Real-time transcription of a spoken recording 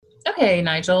Okay,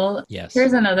 Nigel. Yes.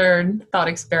 Here's another thought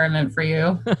experiment for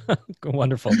you.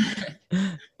 Wonderful.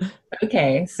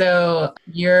 Okay, so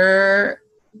you're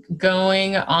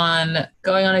going on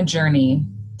a journey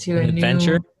to An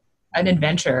adventure? an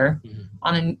adventure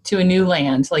Mhm. to a new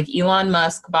land. Like Elon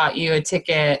Musk bought you a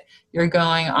ticket. You're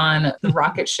going on the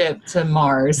rocket ship to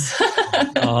Mars.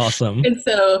 Awesome. And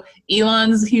so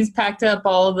he's packed up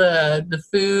all the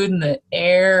food and the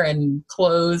air and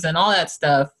clothes and all that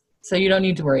stuff. So you don't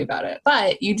need to worry about it.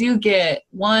 But you do get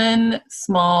one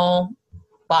small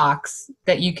box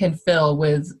that you can fill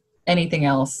with anything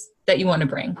else that you want to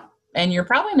bring. And you're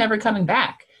probably never coming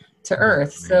back to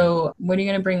Earth. So what are you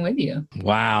going to bring with you?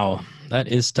 Wow. That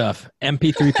is tough.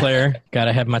 MP3 player. Got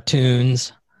to have my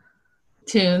tunes.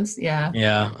 Tunes, yeah.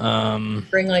 Yeah.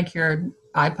 Bring like your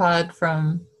iPod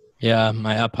from Yeah,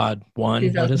 my iPod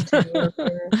 1. What is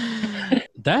 2002.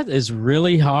 That is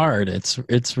really hard.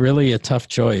 It's really a tough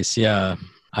choice. Yeah.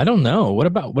 I don't know. What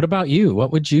about you?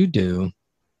 What would you do?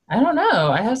 I don't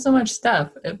know. I have so much stuff.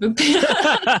 Yeah.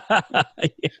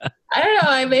 I don't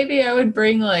know. Maybe I would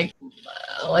bring like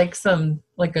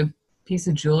a piece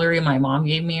of jewelry my mom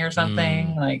gave me or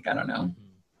something. Like, I don't know,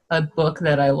 a book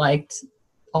that I liked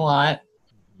a lot.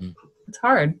 It's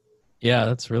hard. Yeah,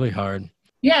 that's really hard.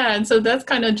 Yeah, and so that's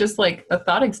kind of just like a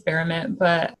thought experiment,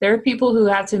 but there are people who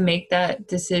have to make that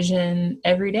decision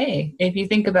every day. If you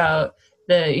think about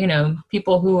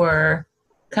people who are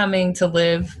coming to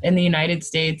live in the United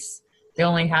States, they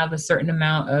only have a certain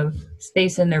amount of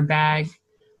space in their bag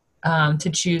to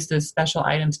choose those special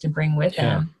items to bring with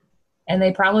them. And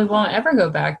they probably won't ever go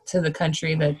back to the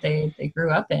country that they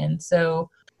grew up in. So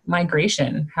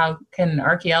migration, how can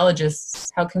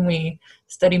we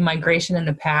study migration in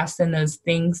the past and those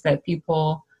things that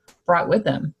people brought with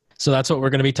them? So that's what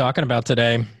we're going to be talking about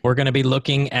today. We're going to be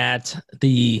looking at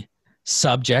the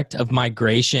subject of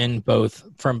migration, both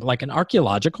from like an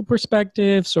archaeological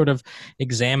perspective, sort of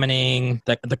examining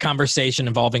the conversation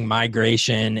involving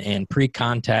migration and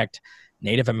pre-contact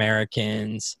Native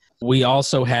Americans. We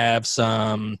also have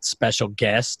some special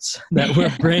guests that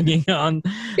we're bringing on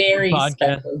Very the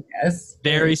podcast. Special guests.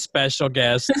 Very special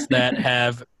guests that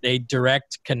have a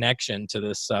direct connection to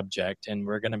this subject. And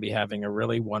we're going to be having a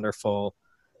really wonderful,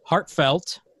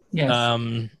 heartfelt,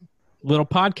 little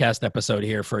podcast episode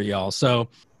here for y'all. So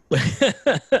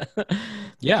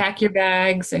yeah, pack your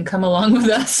bags and come along with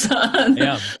us on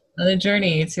the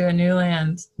journey to a new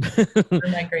land for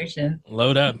migration.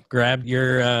 Load up, grab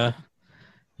your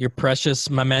precious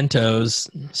mementos,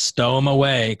 stow them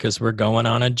away because we're going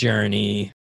on a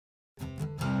journey.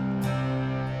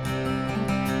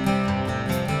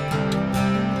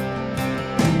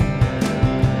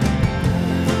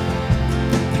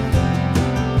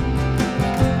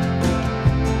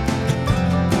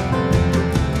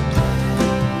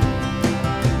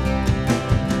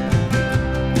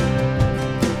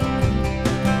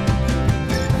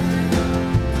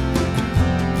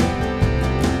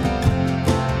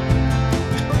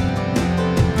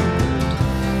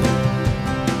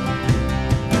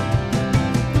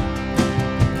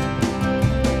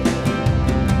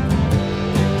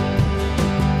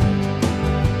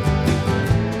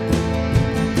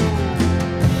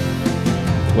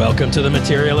 Welcome to the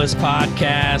Materialist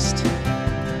Podcast,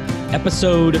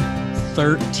 episode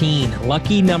 13,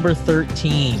 lucky number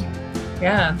 13.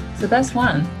 Yeah, it's the best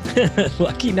one.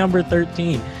 Lucky number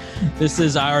 13. This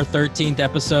is our 13th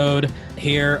episode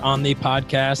here on the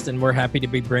podcast, and we're happy to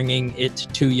be bringing it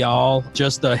to y'all.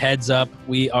 Just a heads up,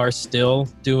 we are still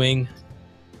doing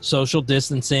social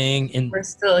distancing. We're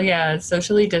still,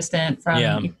 socially distant from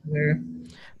each other.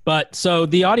 But so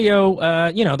the audio,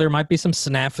 there might be some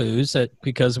snafus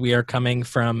because we are coming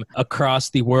from across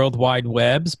the World Wide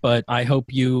Webs, but I hope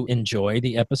you enjoy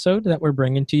the episode that we're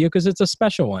bringing to you because it's a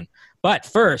special one. But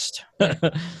first,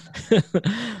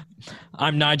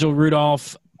 I'm Nigel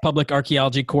Rudolph, Public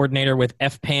Archaeology Coordinator with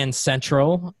FPAN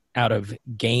Central out of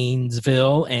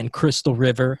Gainesville and Crystal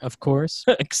River, of course,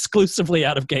 exclusively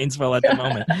out of Gainesville at the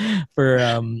moment for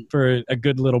a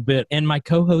good little bit. And my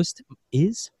co-host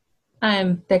is...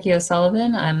 I'm Becky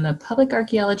O'Sullivan. I'm the Public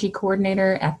Archaeology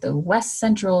Coordinator at the West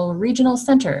Central Regional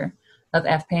Center of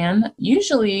FPAN,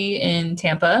 usually in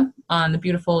Tampa on the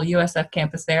beautiful USF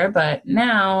campus there, but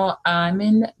now I'm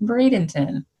in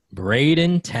Bradenton.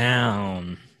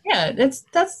 Bradentown. Yeah, that's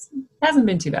hasn't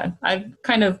been too bad. I've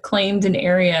kind of claimed an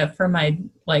area for my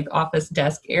office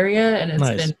desk area, and it's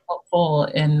been helpful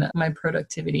in my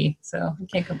productivity, so I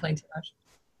can't complain too much.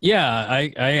 Yeah,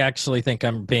 I actually think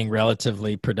I'm being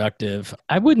relatively productive.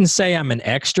 I wouldn't say I'm an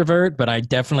extrovert, but I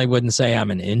definitely wouldn't say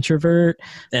I'm an introvert.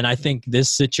 And I think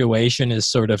this situation is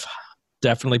sort of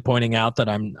definitely pointing out that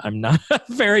I'm not a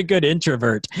very good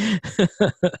introvert.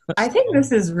 I think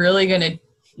this is really going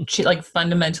to like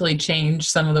fundamentally change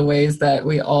some of the ways that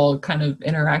we all kind of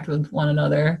interact with one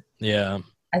another. Yeah.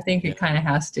 I think it kind of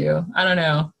has to. I don't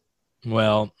know.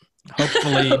 Well,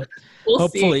 hopefully, We'll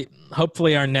see.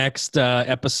 hopefully our next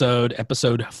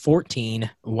episode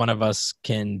 14, one of us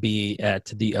can be at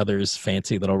the other's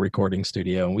fancy little recording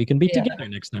studio and we can be Yeah. together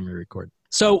next time we record.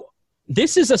 So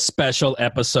this is a special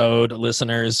episode,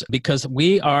 listeners, because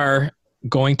we are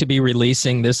going to be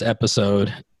releasing this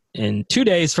episode in 2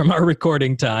 days from our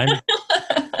recording time.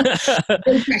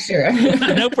 No pressure.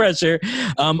 No pressure.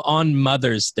 On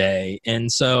Mother's Day.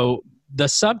 And so the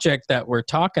subject that we're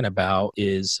talking about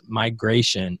is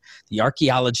migration, the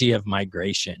archaeology of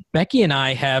migration. Becky and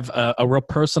I have a real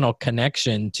personal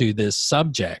connection to this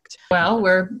subject. Well,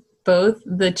 we're both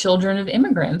the children of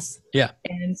immigrants. Yeah.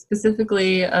 And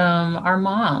specifically our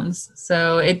moms.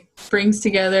 So it brings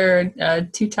together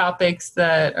two topics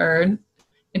that are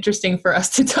interesting for us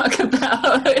to talk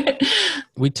about.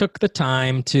 We took the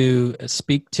time to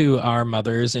speak to our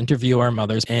mothers, interview our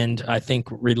mothers, and I think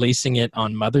releasing it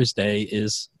on Mother's Day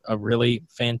is a really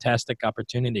fantastic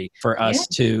opportunity for us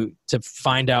to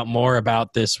find out more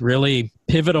about this really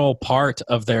pivotal part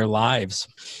of their lives.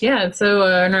 Yeah, so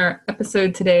in our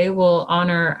episode today, we'll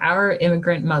honor our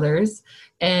immigrant mothers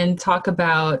and talk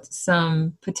about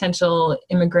some potential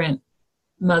immigrant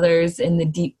mothers in the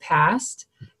deep past,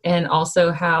 and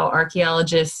also how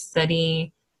archaeologists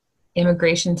study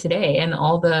immigration today and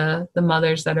all the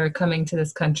mothers that are coming to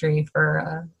this country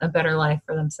for a better life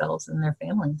for themselves and their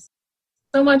families.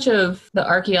 So much of the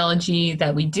archaeology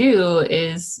that we do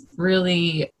is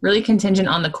really, really contingent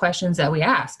on the questions that we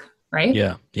ask, right?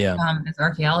 Yeah. As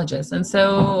archaeologists. And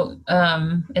so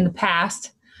in the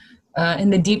past, in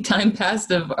the deep time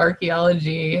past of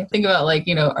archaeology, think about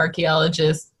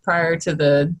archaeologists prior to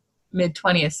the mid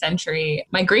 20th century,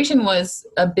 migration was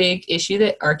a big issue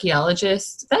that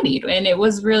archaeologists studied. And it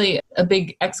was really a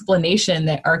big explanation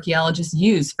that archaeologists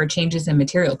use for changes in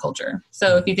material culture.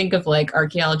 So if you think of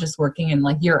archaeologists working in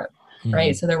Europe,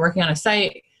 right? So they're working on a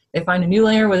site, they find a new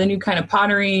layer with a new kind of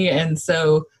pottery. And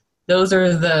so those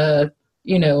are the,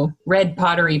 red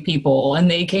pottery people, and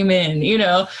they came in,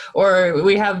 or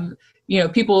we have,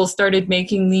 people started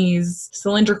making these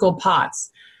cylindrical pots,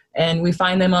 and we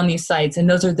find them on these sites, and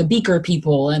those are the beaker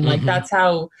people. And that's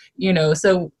how,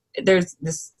 so there's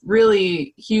this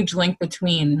really huge link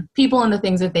between people and the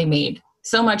things that they made.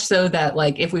 So much so that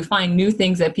if we find new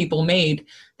things that people made,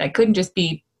 that couldn't just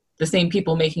be the same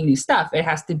people making new stuff. It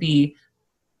has to be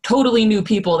totally new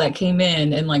people that came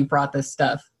in and brought this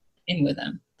stuff in with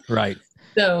them. Right.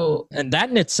 So, and that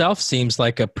in itself seems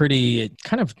like a pretty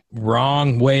kind of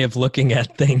wrong way of looking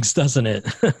at things, doesn't it?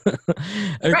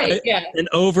 Right, yeah. An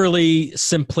overly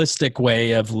simplistic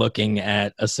way of looking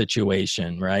at a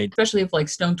situation, right? Especially with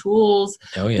stone tools.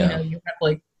 Oh, yeah. You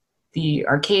have the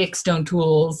archaic stone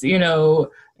tools,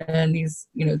 and these,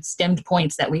 stemmed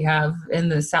points that we have in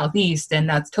the Southeast. And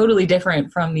that's totally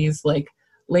different from these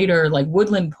later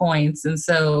woodland points. And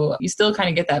so you still kind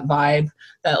of get that vibe,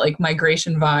 that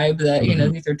migration vibe that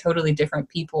these are totally different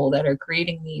people that are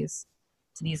creating these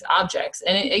objects.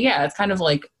 And it's kind of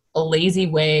a lazy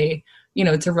way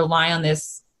to rely on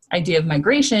this idea of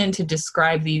migration to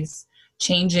describe these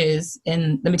changes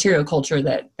in the material culture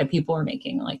that people are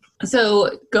making.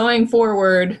 So going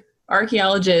forward,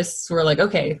 archaeologists were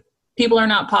okay, people are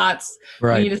not pots.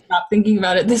 Right. We need to stop thinking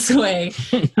about it this way.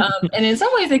 And in some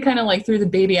ways, they kind of threw the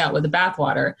baby out with the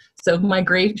bathwater. So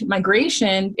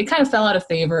migration, it kind of fell out of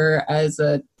favor as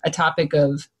a topic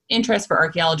of interest for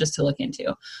archaeologists to look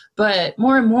into. But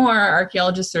more and more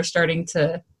archaeologists are starting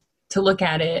to look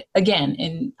at it again,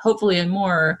 and hopefully in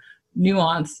more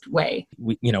nuanced way.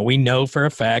 We know for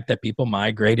a fact that people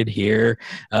migrated here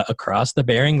across the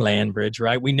Bering Land Bridge,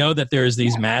 right? We know that there's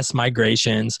these mass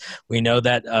migrations. We know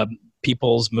that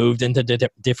peoples moved into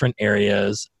different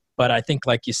areas. But I think,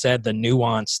 like you said, the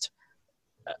nuanced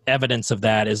evidence of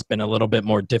that has been a little bit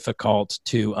more difficult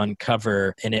to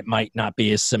uncover, and it might not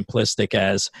be as simplistic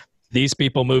as these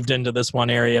people moved into this one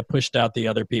area, pushed out the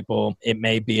other people. It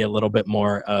may be a little bit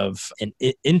more of an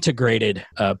integrated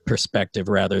perspective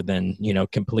rather than,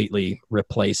 completely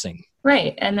replacing.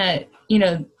 Right. And that,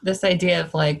 this idea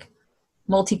of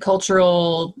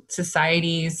multicultural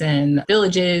societies and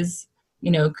villages,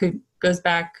 goes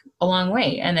back a long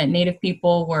way. And that Native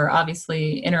people were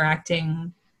obviously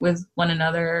interacting with one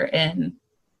another in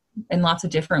lots of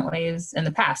different ways in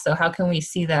the past. So how can we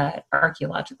see that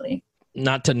archaeologically?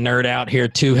 not to nerd out here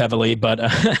too heavily, but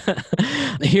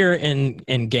here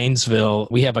in Gainesville,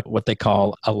 we have what they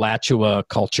call Alachua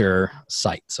culture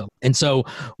site. So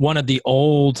one of the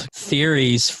old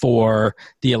theories for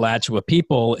the Alachua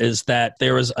people is that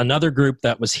there was another group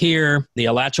that was here. The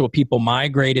Alachua people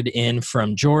migrated in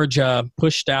from Georgia,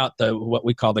 pushed out what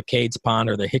we call the Cades Pond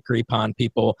or the Hickory Pond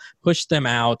people, pushed them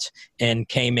out and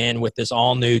came in with this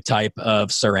all new type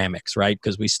of ceramics, right?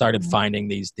 Because we started finding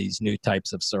these new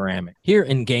types of ceramic. Here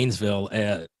in Gainesville,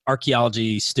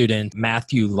 archaeology student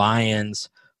Matthew Lyons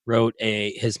wrote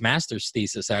his master's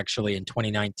thesis actually in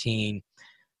 2019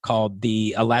 called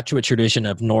The Alachua Tradition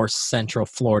of North Central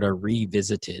Florida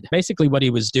Revisited. Basically what he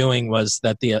was doing was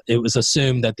that it was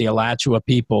assumed that the Alachua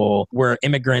people were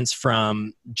immigrants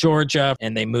from Georgia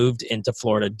and they moved into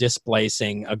Florida,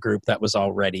 displacing a group that was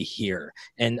already here.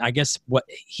 And I guess what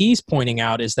he's pointing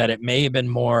out is that it may have been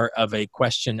more of a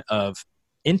question of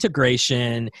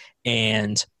integration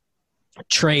and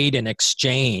trade and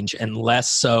exchange and less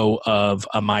so of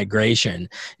a migration.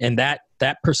 And that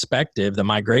perspective, the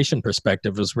migration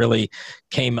perspective,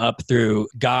 came up through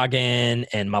Goggin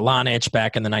and Milanich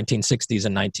back in the 1960s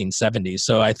and 1970s.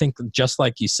 So I think just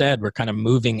like you said, we're kind of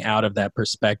moving out of that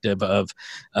perspective of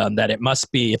that it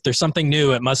must be, if there's something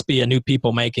new, it must be a new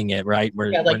people making it, right?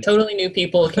 Totally new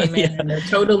people came in and they're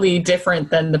totally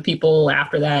different than the people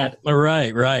after that.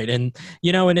 Right. And,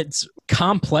 and it's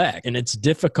complex and it's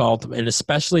difficult, and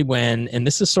especially and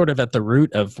this is sort of at the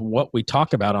root of what we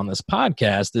talk about on this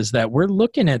podcast, is that we're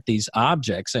looking at these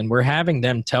objects and we're having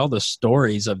them tell the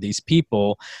stories of these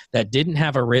people that didn't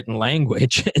have a written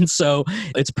language. And so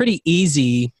it's pretty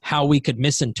easy how we could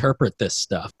misinterpret this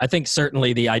stuff. I think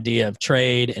certainly the idea of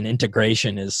trade and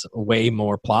integration is way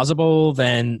more plausible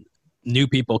than new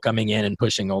people coming in and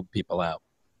pushing old people out.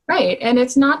 Right. And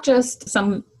it's not just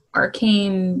some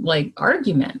arcane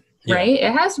argument, right?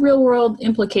 It has real world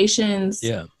implications.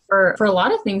 For a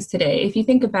lot of things today. If you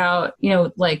think about,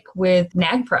 with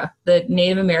NAGPRA, the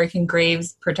Native American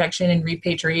Graves Protection and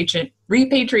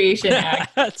Repatriation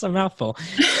Act. That's a mouthful.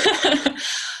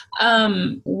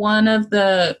 One of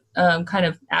the kind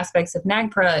of aspects of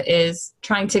NAGPRA is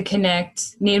trying to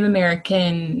connect Native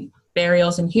American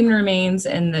burials and human remains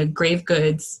and the grave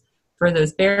goods for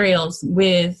those burials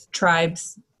with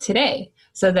tribes today,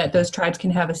 so that those tribes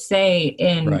can have a say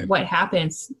in what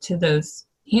happens to those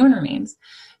human remains.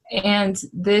 And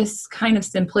this kind of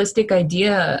simplistic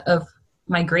idea of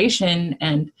migration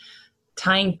and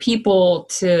tying people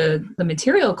to the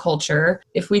material culture,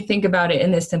 if we think about it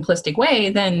in this simplistic way,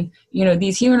 then,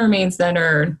 these human remains that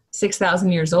are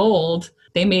 6,000 years old,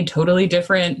 they made totally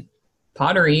different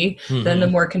pottery than the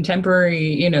more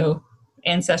contemporary,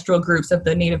 ancestral groups of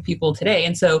the Native people today.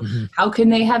 And so how can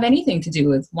they have anything to do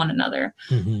with one another?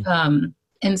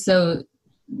 And so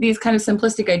these kind of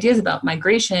simplistic ideas about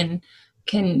migration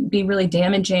can be really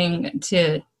damaging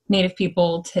to Native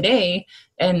people today,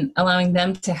 and allowing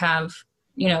them to have,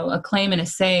 a claim and a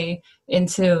say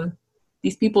into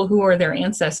these people who are their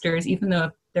ancestors, even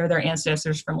though they're their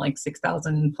ancestors from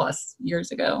 6,000 plus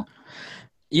years ago.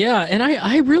 Yeah. And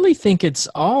I really think it's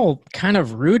all kind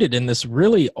of rooted in this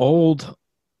really old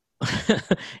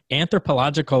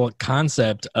anthropological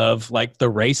concept of the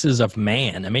races of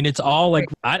man. I mean, it's all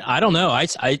I don't know.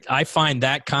 I find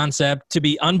that concept to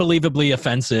be unbelievably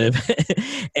offensive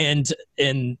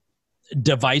and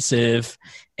divisive,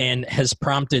 and has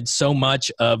prompted so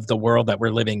much of the world that we're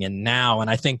living in now. And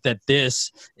I think that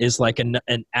this is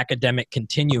an academic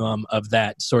continuum of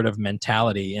that sort of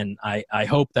mentality. And I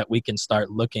hope that we can start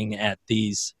looking at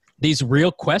these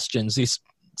real questions, these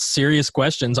serious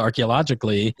questions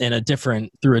archaeologically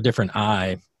through a different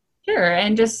eye. Sure.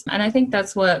 And I think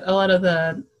that's what a lot of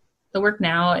the work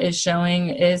now is showing,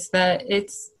 is that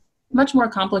it's much more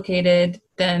complicated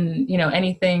than,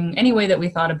 any way that we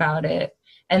thought about it.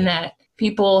 And that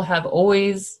people have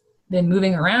always been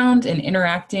moving around and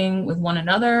interacting with one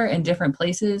another in different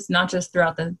places, not just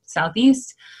throughout the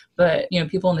Southeast, but,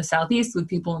 people in the Southeast with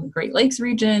people in the Great Lakes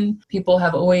region. People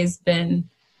have always been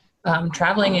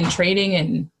traveling and trading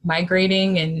and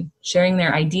migrating and sharing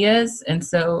their ideas. And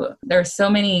so there are so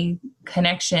many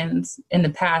connections in the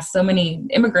past, so many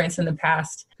immigrants in the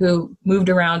past who moved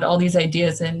around all these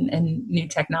ideas and new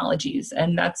technologies.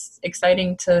 And that's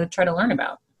exciting to try to learn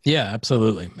about. Yeah,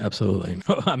 absolutely. Absolutely.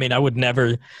 I mean, I would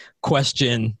never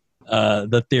question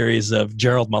the theories of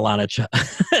Gerald Milanich.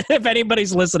 If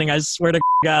anybody's listening, I swear to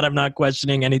God, I'm not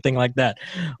questioning anything like that.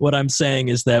 What I'm saying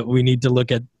is that we need to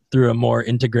look at through a more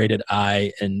integrated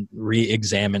eye and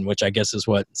re-examine, which I guess is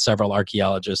what several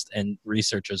archaeologists and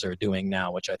researchers are doing now,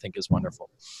 which I think is wonderful.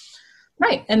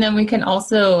 Right. And then we can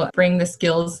also bring the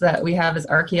skills that we have as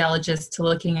archaeologists to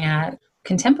looking at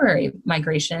contemporary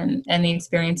migration and the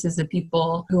experiences of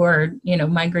people who are,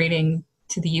 migrating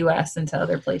to the US and to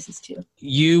other places too.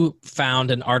 You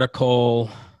found an article,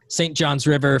 St. John's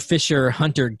River, Fisher,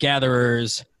 Hunter,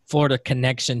 Gatherers, Florida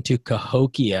Connection to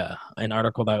Cahokia, an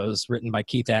article that was written by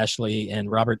Keith Ashley and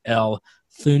Robert L.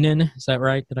 Thunen. Is that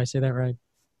right? Did I say that right?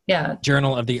 Yeah.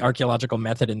 Journal of the Archaeological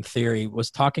Method and Theory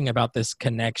was talking about this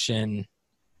connection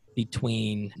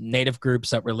between native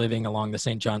groups that were living along the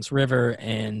St. John's River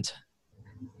and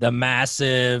the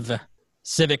massive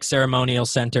civic ceremonial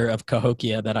center of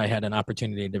Cahokia that I had an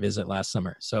opportunity to visit last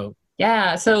summer. So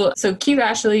Keith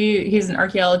Ashley, he's an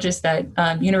archaeologist at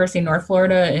University of North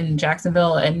Florida in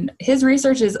Jacksonville, and his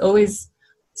research is always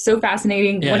so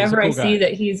fascinating. Yeah, Whenever he's a cool I see guy.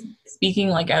 that he's speaking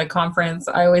like at a conference,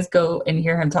 I always go and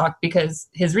hear him talk because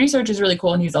his research is really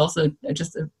cool, and he's also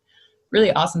just a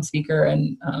really awesome speaker,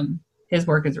 and his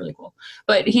work is really cool.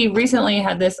 But he recently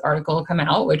had this article come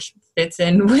out, which fits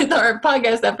in with our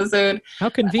podcast episode. How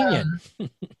convenient.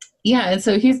 Yeah, and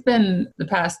so he's been the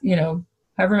past,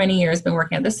 however many years, been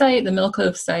working at the site, the Mill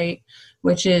Cove site,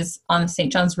 which is on the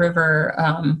St. John's River,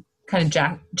 kind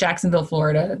of Jacksonville,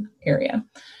 Florida area.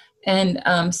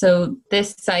 And so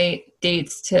this site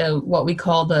dates to what we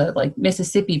call the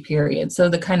Mississippi period. So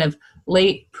the kind of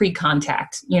late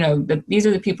pre-contact, these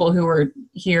are the people who were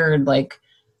here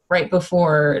right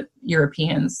before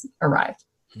Europeans arrived.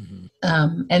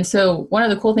 Mm-hmm. And so one of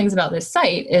the cool things about this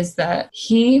site is that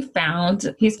he's found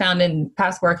in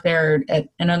past work there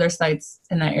and other sites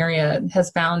in that area has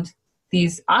found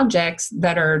these objects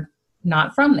that are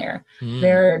not from there.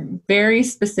 They're very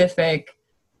specific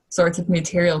sorts of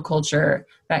material culture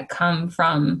that come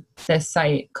from this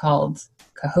site called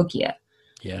Cahokia.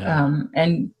 Yeah.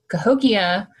 And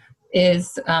Cahokia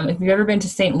is, if you've ever been to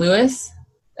St. Louis,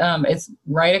 it's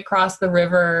right across the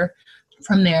river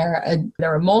from there.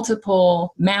 There are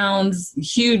multiple mounds,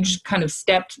 huge kind of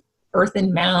stepped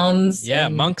earthen mounds. Yeah,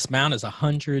 Monk's Mound is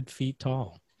 100 feet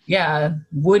tall. Yeah,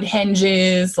 wood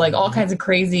henges, all kinds of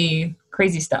crazy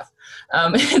stuff.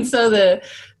 And so the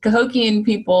Cahokian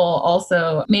people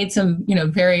also made some,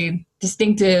 very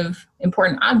distinctive,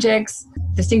 important objects,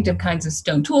 distinctive kinds of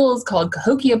stone tools called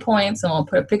Cahokia points. And I'll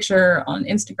put a picture on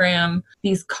Instagram.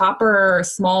 These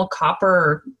small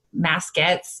copper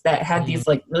maskets that had these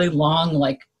really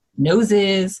long,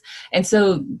 noses. And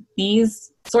so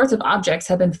these sorts of objects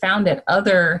have been found at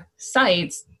other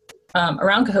sites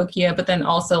around Cahokia, but then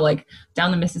also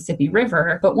down the Mississippi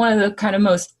River. But one of the kind of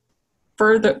most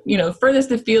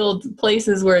furthest afield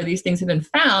places where these things have been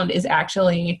found is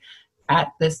actually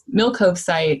at this Mill Cove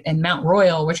site and Mount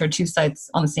Royal, which are two sites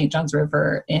on the St. John's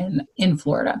River in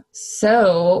Florida.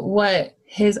 So what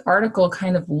his article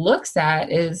kind of looks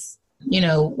at is,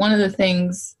 one of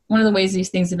the ways these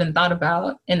things have been thought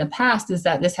about in the past is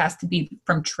that this has to be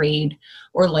from trade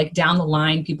or down the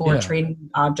line, people were trading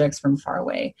objects from far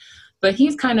away. But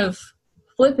he's kind of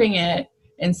flipping it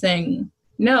and saying,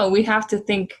 no, we have to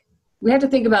think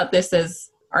about this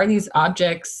as, are these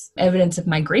objects evidence of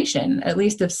migration, at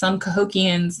least of some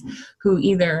Cahokians who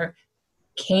either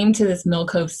came to this Mill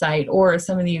Cove site or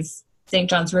some of these St.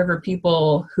 John's River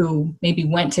people who maybe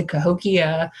went to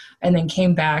Cahokia and then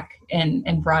came back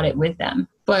and brought it with them.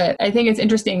 But I think it's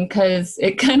interesting because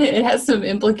it has some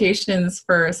implications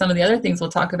for some of the other things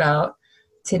we'll talk about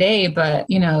today. But,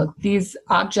 these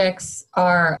objects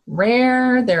are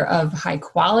rare, they're of high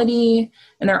quality,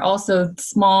 and they're also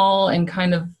small and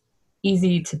kind of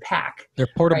easy to pack. They're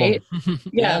portable. Right?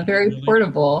 Yeah, very really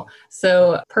portable.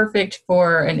 So perfect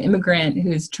for an immigrant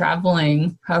who's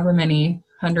traveling however many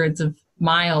hundreds of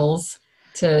miles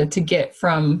to get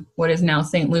from what is now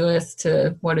St. Louis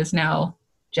to what is now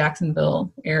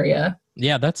Jacksonville area.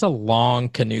 Yeah, that's a long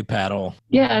canoe paddle.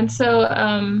 Yeah, and so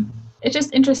it's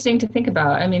just interesting to think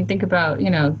about. I mean, think about,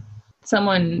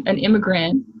 an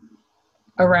immigrant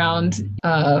around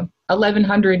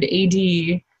 1100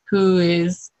 AD who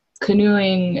is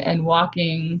canoeing and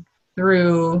walking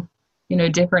through,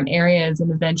 different areas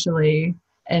and eventually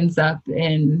ends up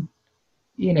in,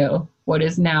 what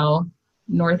is now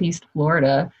Northeast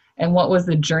Florida. And what was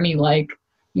the journey like,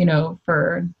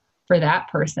 for that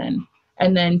person?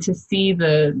 And then to see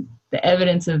the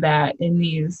evidence of that in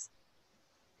these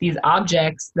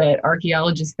objects that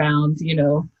archaeologists found,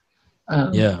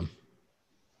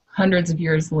 hundreds of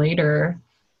years later.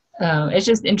 It's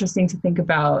just interesting to think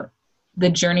about the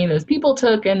journey those people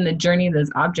took and the journey those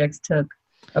objects took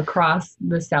across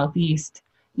the Southeast,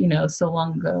 so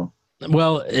long ago.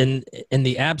 Well, in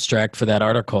the abstract for that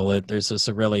article, there's this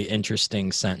a really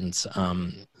interesting sentence.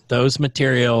 Those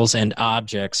materials and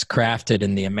objects crafted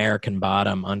in the American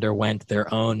bottom underwent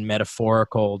their own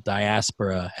metaphorical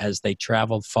diaspora as they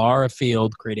traveled far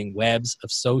afield, creating webs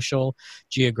of social,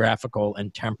 geographical,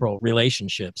 and temporal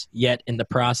relationships, yet in the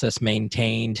process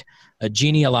maintained a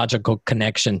genealogical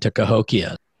connection to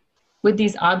Cahokia. With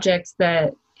these objects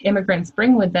that immigrants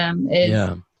bring with them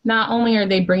is not only are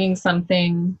they bringing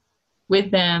something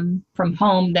with them from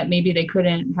home that maybe they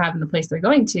couldn't have in the place they're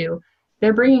going to,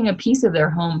 they're bringing a piece of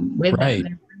their home with them.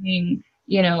 They're bringing,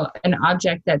 an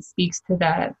object that speaks to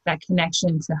that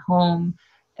connection to home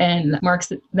and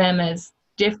marks them as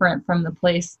different from the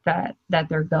place that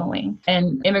they're going.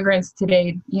 And immigrants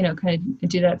today, kind of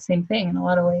do that same thing in a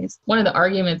lot of ways. One of the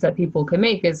arguments that people could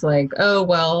make is like, oh,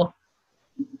 well,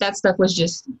 that stuff was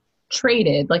just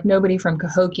traded. Like nobody from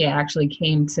Cahokia actually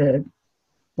came to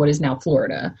what is now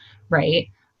Florida, right?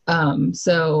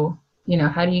 So,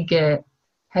 how do you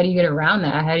get around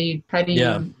that? How do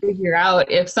you figure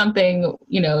out if something,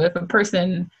 if a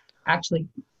person actually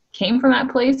came from that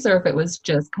place or if it was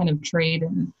just kind of trade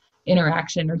and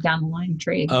interaction or down the line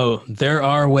trade? Oh, there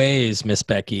are ways, Miss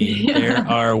Becky. Yeah. There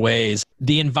are ways.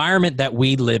 The environment that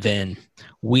we live in,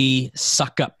 we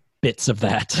suck up bits of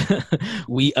that.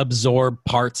 We absorb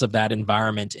parts of that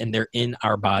environment and they're in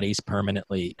our bodies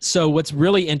permanently. So what's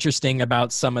really interesting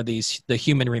about some of the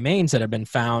human remains that have been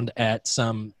found at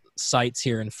some sites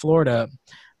here in Florida,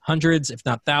 hundreds, if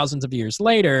not thousands of years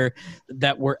later,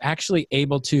 that we're actually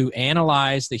able to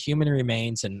analyze the human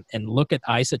remains and look at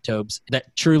isotopes that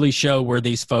truly show where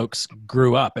these folks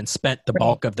grew up and spent the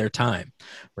bulk of their time,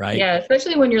 right? Yeah,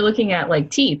 especially when you're looking at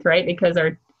like teeth, right? Because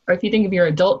or if you think of your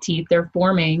adult teeth, they're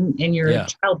forming in your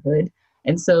childhood.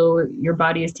 And so your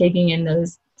body is taking in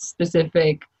those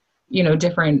specific,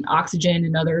 different oxygen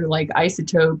and other like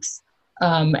isotopes.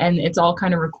 And it's all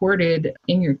kind of recorded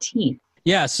in your teeth.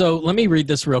 Yeah, so let me read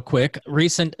this real quick.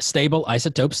 Recent stable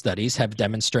isotope studies have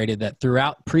demonstrated that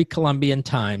throughout pre-Columbian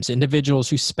times, individuals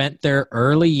who spent their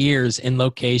early years in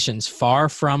locations far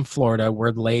from Florida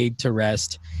were laid to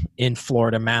rest in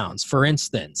Florida mounds. For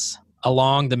instance,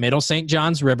 along the Middle St.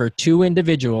 Johns River, 2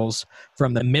 individuals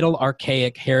from the Middle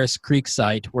Archaic Harris Creek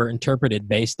site were interpreted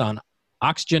based on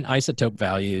oxygen isotope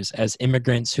values as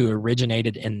immigrants who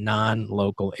originated in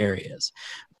non-local areas,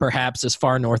 perhaps as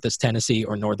far north as Tennessee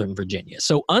or Northern Virginia.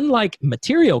 So unlike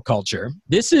material culture,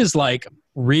 this is like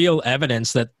real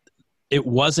evidence that it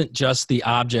wasn't just the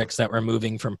objects that were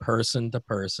moving from person to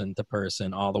person to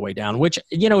person all the way down, which,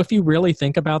 if you really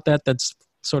think about that, that's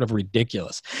sort of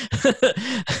ridiculous.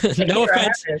 No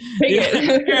offense.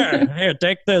 Here,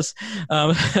 take this.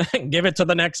 Give it to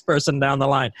the next person down the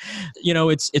line.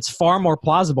 It's far more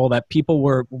plausible that people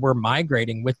were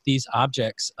migrating with these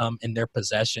objects in their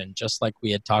possession, just like we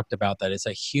had talked about, that it's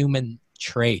a human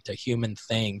trait, a human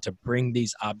thing to bring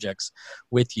these objects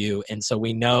with you. And so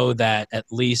we know that at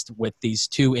least with these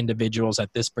 2 individuals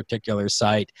at this particular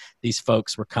site, these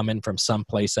folks were coming from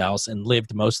someplace else and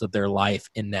lived most of their life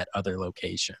in that other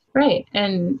location. Right.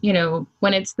 And,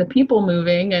 when it's the people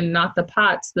moving and not the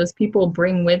pots, those people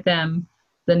bring with them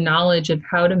the knowledge of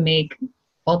how to make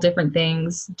all different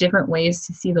things, different ways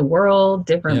to see the world,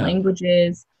 different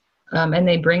languages. And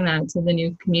they bring that to the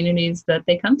new communities that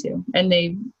they come to. And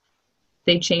they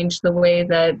change the way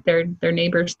that their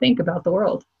neighbors think about the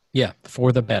world. Yeah,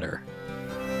 for the better.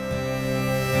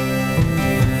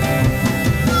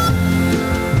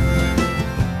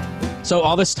 So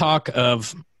all this talk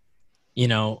of,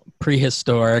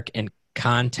 prehistoric and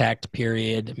contact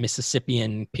period,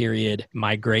 Mississippian period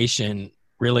migration,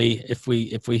 really, if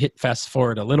we hit fast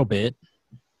forward a little bit.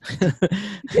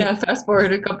 Fast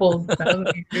forward a couple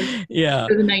thousand years. Yeah.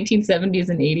 To the 1970s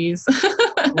and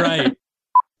 80s. Right.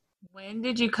 When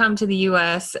did you come to the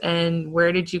U.S. and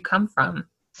where did you come from?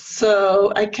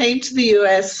 So I came to the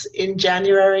U.S. in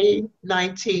January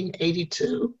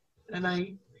 1982, and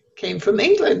I came from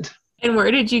England. And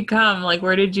where did you come? Like,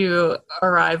 where did you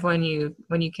arrive when you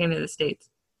came to the States?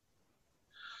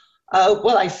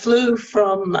 Well, I flew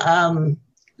from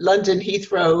London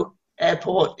Heathrow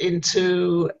Airport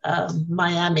into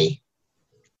Miami.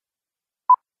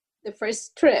 The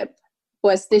first trip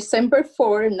was December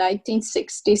 4,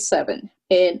 1967.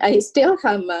 And I still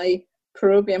have my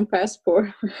Peruvian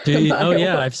passport. Do you? Oh,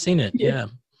 yeah, I've seen it. Yeah.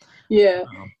 Yeah.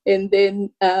 Wow. And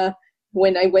then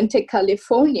when I went to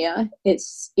California, it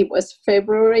was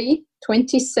February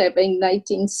 27,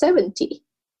 1970.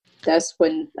 That's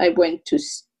when I went to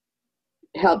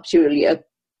help Julia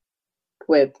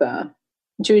with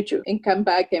Juju and come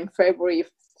back in February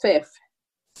 5th,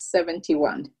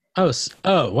 71.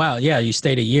 Oh, wow. Yeah, you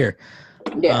stayed a year.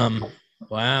 Yeah.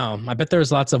 Wow. I bet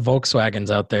there's lots of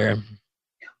Volkswagens out there.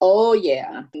 Oh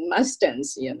yeah,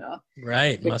 Mustangs,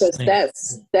 Right. because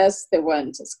that's the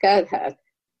one Scott had.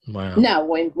 Wow. Now,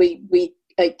 when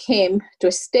I came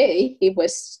to stay, it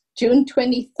was June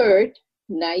 23rd,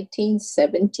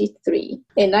 1973,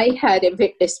 and I had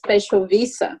a special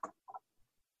visa.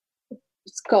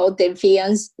 It's called the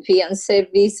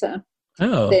fiancé visa.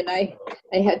 Oh. Then I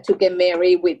had to get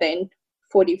married within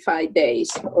 45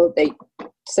 days, or they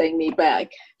send me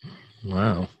back.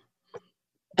 Wow.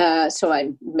 So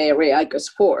I'm married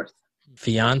August 4th.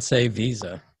 Fiancé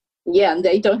visa. Yeah, and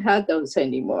they don't have those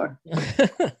anymore.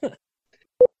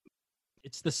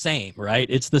 It's the same, right?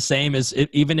 It's the same as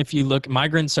even if you look,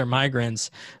 migrants are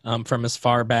migrants from as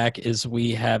far back as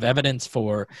we have evidence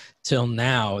for till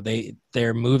now.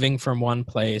 They're moving from one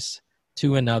place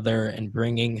to another and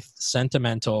bringing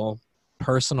sentimental,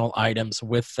 personal items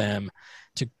with them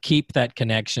to keep that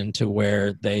connection to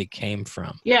where they came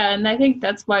from. Yeah, and I think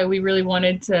that's why we really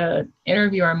wanted to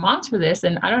interview our moms for this.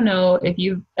 And I don't know if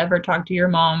you've ever talked to your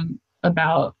mom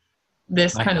about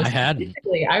this kind of I hadn't.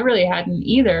 I really hadn't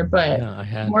either, but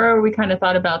the more we kind of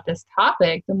thought about this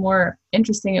topic, the more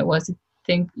interesting it was to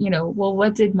think, well,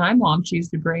 what did my mom choose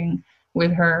to bring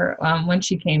with her when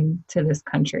she came to this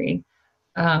country?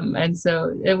 And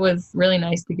so it was really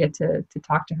nice to get to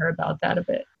talk to her about that a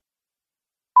bit.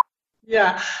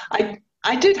 Yeah,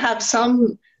 I did have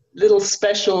some little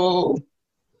special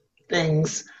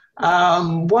things.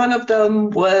 One of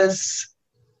them was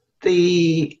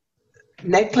the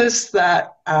necklace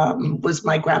that was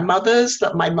my grandmother's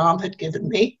that my mom had given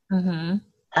me. Mm-hmm.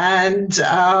 And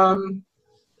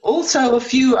also a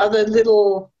few other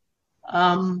little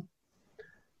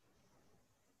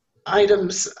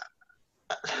items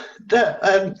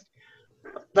that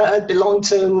had belonged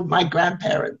to my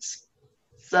grandparents.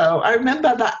 So I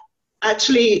remember that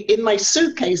actually in my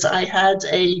suitcase I had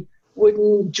a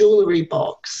wooden jewelry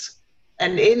box,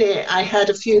 and in it I had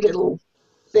a few little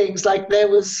things, like there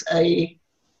was a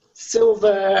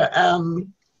silver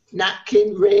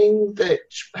napkin ring that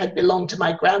had belonged to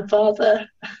my grandfather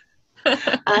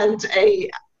and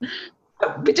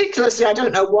ridiculously, I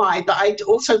don't know why, but I'd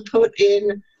also put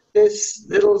in this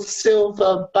little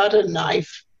silver butter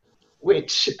knife,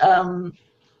 which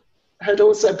had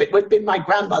also been my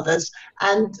grandmother's.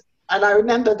 And I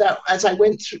remember that as I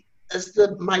went through,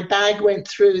 my bag went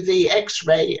through the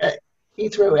X-ray at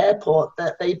Heathrow Airport,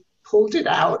 that they pulled it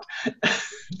out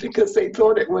because they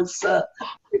thought it was a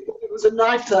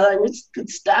knife that I could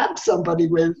stab somebody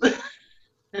with.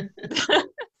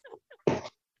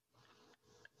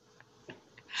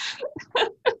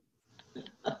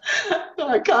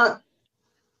 I can't.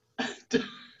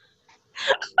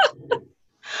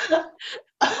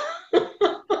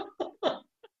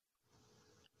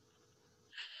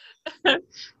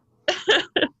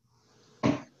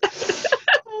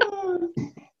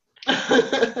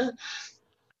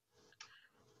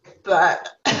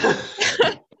 But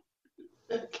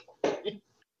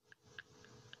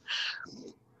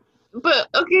But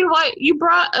okay, why you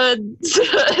brought a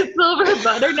silver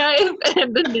butter knife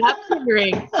and the napkin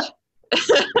ring?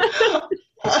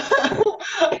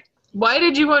 Why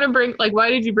did you want to bring? Why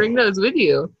did you bring those with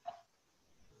you?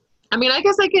 I mean, I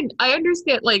guess I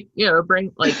understand,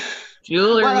 bring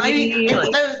jewelry. Well,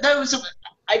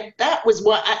 that was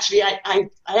what actually I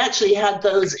actually had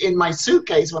those in my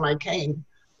suitcase when I came.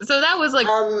 So that was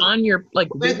on your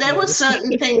There were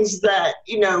certain things that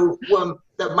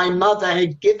that my mother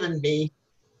had given me.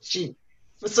 She,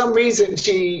 for some reason,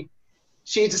 she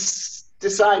just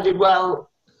decided, well,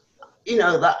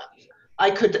 that I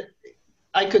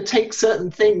could take certain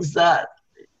things that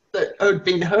had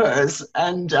been hers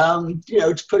and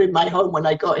to put in my home when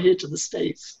I got here to the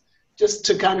States, just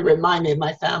to kind of remind me of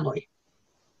my family.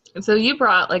 And so you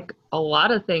brought a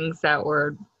lot of things that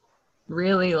were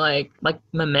really like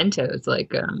mementos,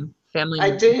 family.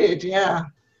 I did, yeah.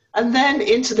 And then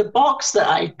into the box that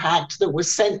I packed that was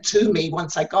sent to me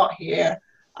once I got here,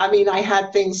 I mean, I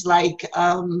had things like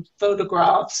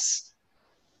photographs,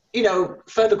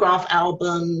 photograph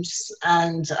albums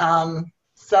and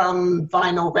some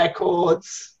vinyl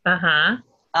records. Uh-huh.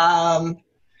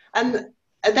 And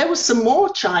there was some more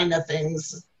China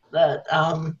things that,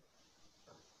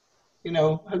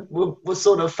 were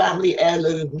sort of family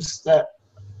heirlooms that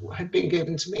had been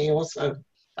given to me also.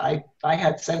 I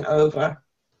had sent over.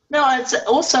 No, it's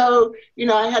also,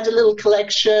 I had a little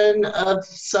collection of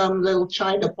some little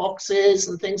China boxes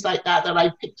and things like that I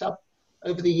picked up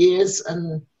over the years,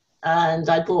 and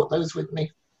I brought those with me.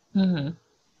 Mm-hmm.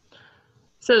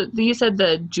 So you said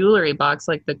the jewelry box,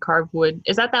 the carved wood.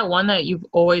 Is that one that you've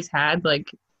always had,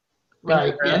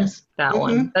 Right, yes. That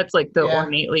one. That's the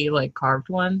ornately carved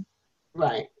one.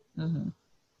 Right. Mm-hmm.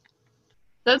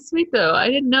 That's sweet though. I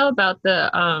didn't know about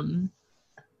the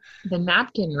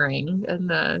napkin ring and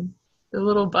the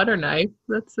little butter knife.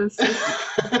 That's so sweet.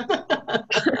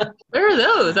 Where are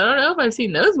those? I don't know if I've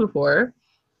seen those before.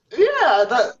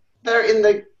 Yeah, they're in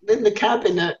the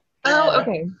cabinet. Oh,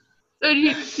 okay. So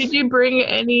did you bring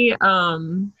any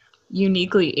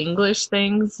uniquely English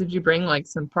things? Did you bring like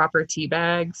some proper tea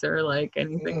bags or like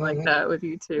anything like that with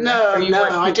you too? No, Or you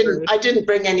weren't I too didn't. worried? I didn't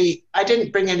bring any. I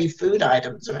didn't bring any food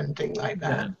items or anything like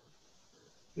that.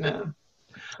 No.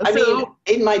 I mean,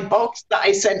 in my box that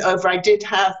I sent over, I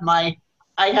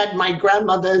had my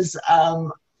grandmother's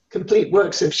complete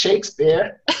works of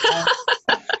Shakespeare.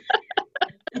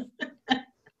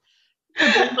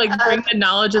 Like bring the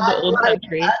knowledge of the old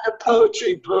country. And a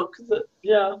poetry book.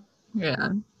 Yeah.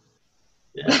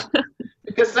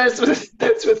 Because those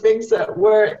were things that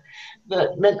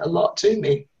meant a lot to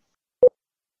me.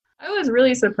 I was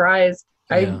really surprised.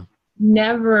 Yeah. I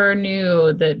never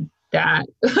knew that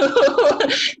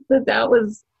that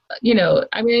was, you know,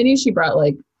 I mean, I knew she brought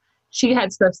she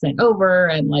had stuff sent over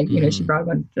and you know, she brought a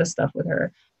bunch of stuff with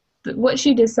her. But what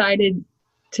she decided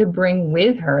to bring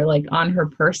with her, on her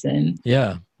person.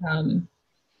 Yeah.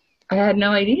 I had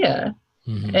no idea.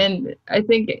 Mm-hmm. And I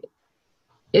think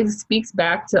it speaks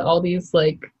back to all these,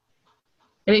 it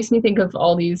makes me think of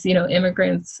all these, you know,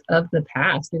 immigrants of the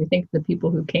past. And I think the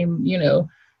people who came, you know,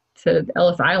 to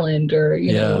Ellis Island or,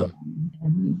 you know,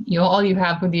 and, you know, all you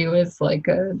have with you is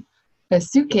a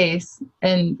suitcase.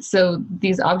 And so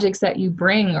these objects that you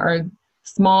bring are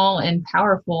small and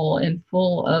powerful and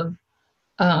full of,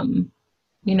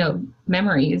 you know,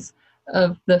 memories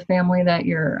of the family that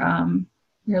you're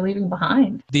leaving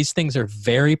behind. These things are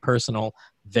very personal,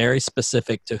 very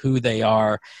specific to who they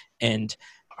are. And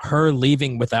her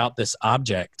leaving without this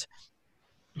object,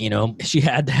 you know, she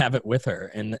had to have it with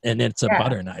her. And it's a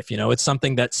butter knife, you know, it's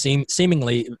something that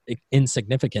seemingly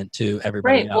insignificant to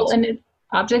everybody else. Well, and it's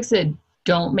objects that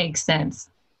don't make sense.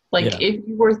 If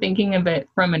you were thinking of it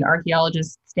from an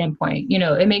archaeologist standpoint, you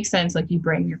know, it makes sense. You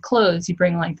bring your clothes, you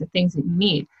bring the things that you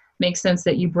need. Makes sense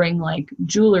that you bring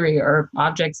jewelry or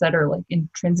objects that are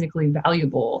intrinsically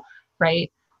valuable, right?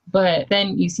 But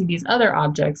then you see these other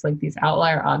objects, these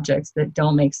outlier objects that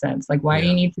don't make sense. Why do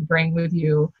you need to bring with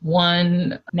you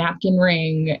one napkin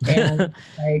ring and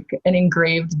an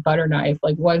engraved butter knife?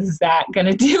 What is that going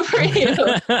to do for you?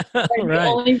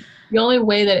 Right. The only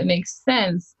way that it makes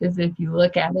sense is if you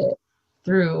look at it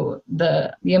through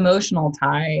the emotional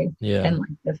tie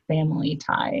and the family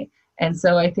tie. And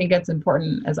so I think it's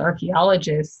important as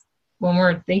archaeologists, when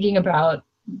we're thinking about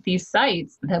these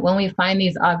sites, that when we find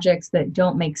these objects that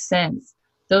don't make sense,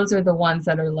 those are the ones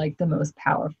that are the most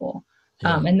powerful.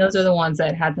 And those are the ones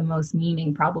that had the most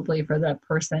meaning probably for that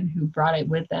person who brought it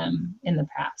with them in the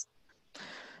past.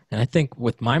 And I think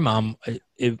with my mom,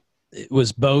 it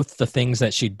was both the things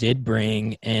that she did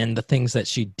bring and the things that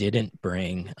she didn't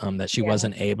bring, that she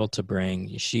wasn't able to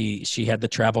bring. She had to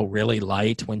travel really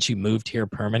light when she moved here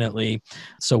permanently.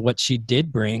 So what she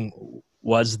did bring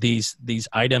was these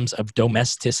items of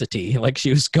domesticity.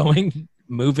 She was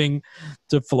moving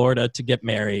to Florida to get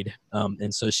married.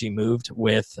 And so she moved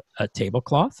with a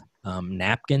tablecloth,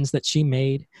 napkins that she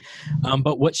made.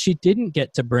 But what she didn't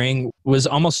get to bring was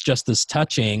almost just as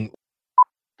touching.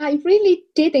 I really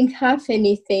didn't have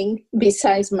anything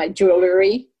besides my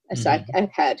jewelry, as I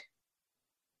had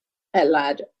a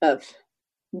lot of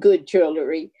good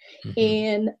jewelry.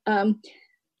 And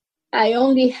I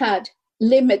only had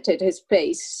limited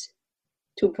space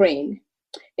to bring.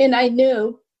 And I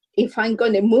knew if I'm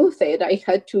going to move it, I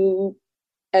had to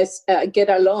get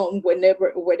along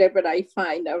whatever I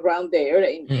find around there.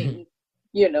 And,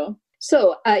 you know,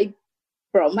 so I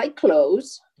brought my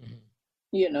clothes,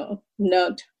 you know,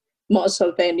 not most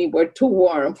of them were too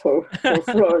warm for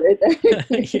Florida.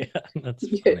 That's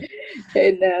funny.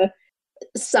 And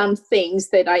some things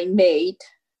that I made.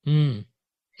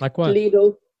 Like what?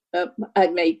 I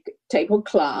make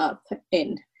tablecloth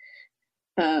and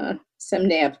some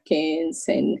napkins,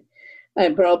 and I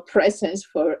brought presents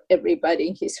for everybody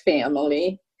in his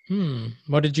family.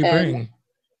 What did you bring?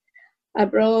 I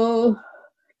brought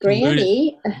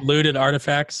Granny. Looted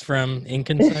artifacts from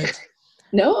Incan sites?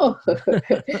 No,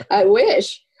 I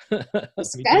wish.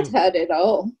 Scott had it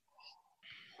all.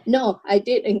 No, I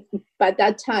didn't. By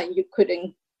that time, you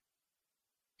couldn't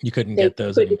get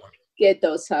those anymore. Get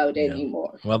those out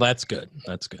anymore. Well, that's good.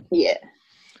 That's good. Yeah.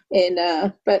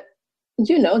 And, but,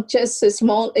 you know, just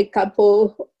a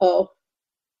couple of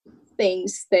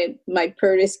things that my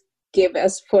parents gave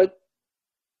us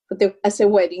as a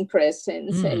wedding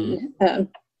presents and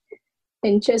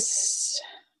just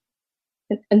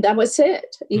and that was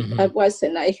it.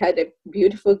 Mm-hmm. I had a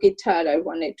beautiful guitar I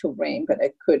wanted to bring, but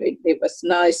I couldn't. There was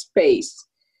no space.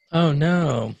 Oh,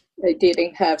 no. I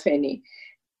didn't have any.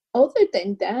 Other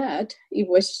than that, it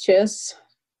was just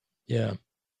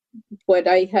what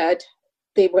I had.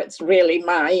 It was really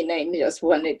mine. I just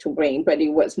wanted to bring, but it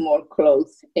was more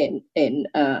clothes and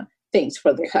things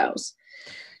for the house.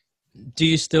 Do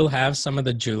you still have some of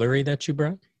the jewelry that you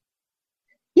brought?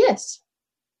 Yes.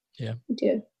 Yeah.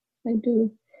 I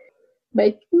do. But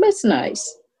it was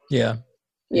nice. Yeah.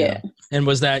 And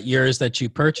was that yours that you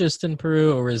purchased in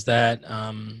Peru, or is that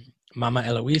Mama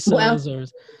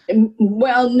Eloisa's?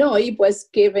 Well, no, it was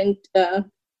given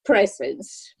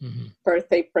presents,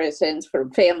 birthday presents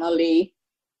from family,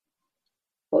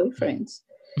 boyfriends.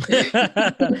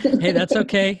 Hey, that's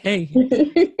okay. Hey.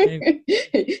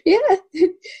 Yeah,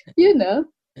 you know.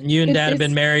 And you and Dad have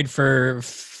been married for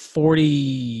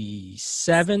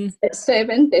 47?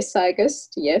 7 this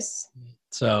August, yes.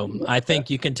 So I think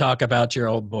you can talk about your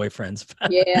old boyfriends.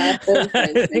 Yeah,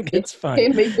 I think it's fun.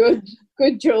 Gave me good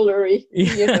jewelry,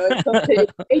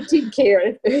 18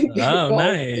 karat. Oh,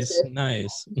 nice. I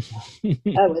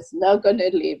was not going to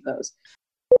leave those.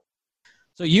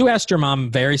 So you asked your mom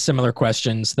very similar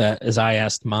questions that as I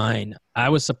asked mine. I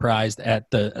was surprised at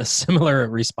the similar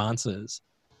responses.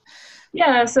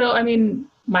 Yeah, so I mean,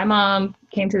 my mom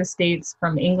came to the States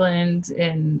from England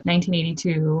in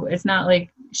 1982. It's not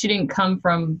like she didn't come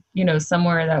from,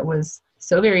 somewhere that was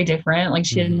so very different. Like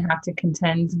she didn't have to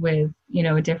contend with,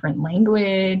 a different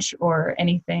language or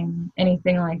anything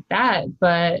like that.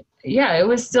 But yeah, it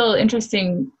was still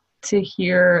interesting to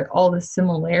hear all the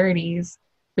similarities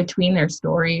between their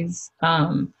stories,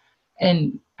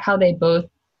 and how they both,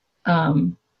 I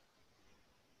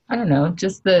don't know,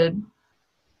 just the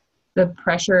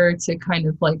pressure to kind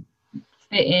of like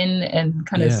fit in and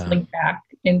kind of slink back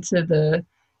into the,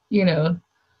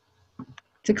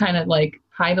 to kind of like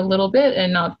hide a little bit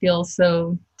and not feel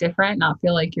so different, not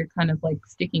feel like you're kind of like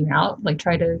sticking out, like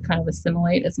try to kind of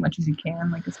assimilate as much as you can,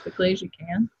 like as quickly as you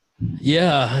can.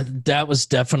 Yeah, that was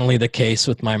definitely the case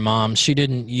with my mom. She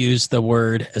didn't use the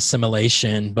word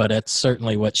assimilation, but it's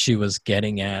certainly what she was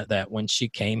getting at, that when she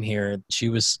came here, she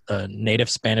was a native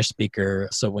Spanish speaker.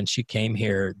 So when she came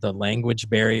here, the language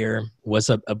barrier was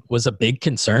a big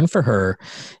concern for her.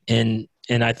 And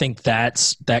I think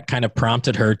that kind of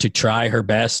prompted her to try her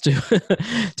best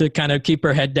to kind of keep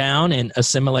her head down and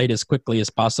assimilate as quickly as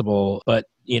possible. But,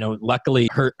 luckily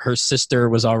her sister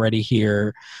was already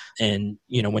here. And,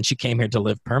 when she came here to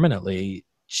live permanently,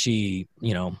 she,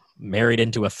 married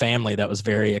into a family that was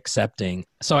very accepting.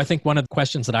 So I think one of the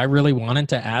questions that I really wanted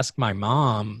to ask my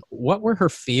mom, what were her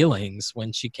feelings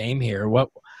when she came here? What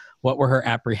were her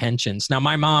apprehensions? Now,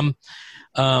 my mom,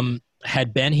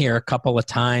 had been here a couple of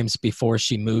times before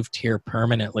she moved here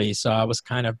permanently. So I was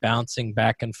kind of bouncing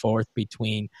back and forth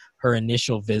between her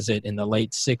initial visit in the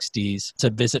late 60s to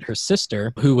visit her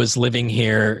sister, who was living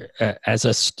here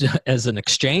as an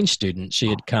exchange student. She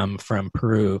had come from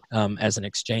Peru as an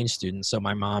exchange student. So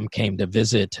my mom came to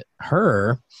visit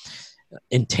her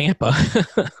in Tampa.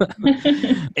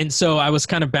 And so I was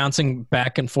kind of bouncing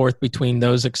back and forth between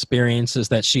those experiences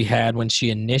that she had when she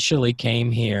initially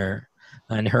came here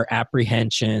and her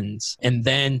apprehensions, and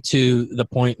then to the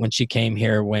point when she came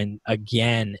here, when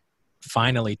again,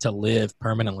 finally to live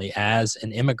permanently as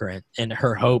an immigrant, and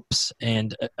her hopes,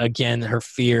 and again, her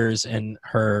fears and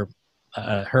her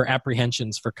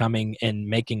apprehensions for coming and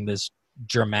making this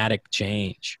dramatic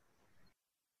change.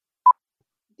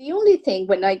 The only thing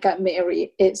when I got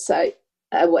married is I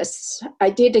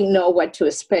didn't know what to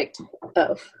expect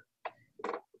of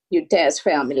your dad's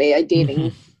family. I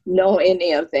didn't know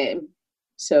any of them.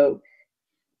 So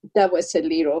that was a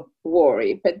little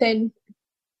worry. But then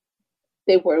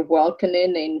they were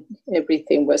welcoming and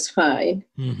everything was fine.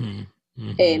 And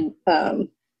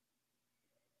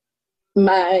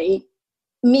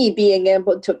me being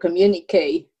able to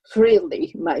communicate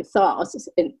freely my thoughts,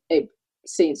 and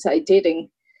since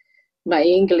my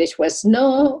English was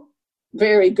not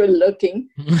very good looking.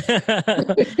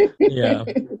 Yeah.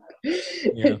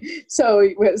 So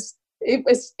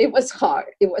it was hard.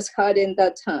 It was hard in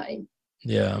that time.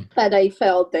 Yeah. But I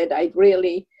felt that I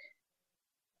really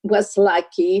was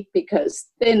lucky, because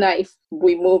then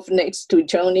we moved next to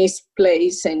Joni's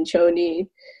place, and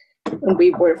we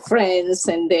were friends,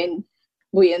 and then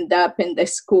we ended up in the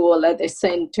school at the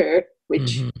center,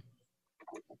 which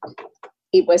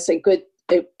it was a good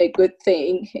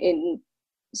thing. And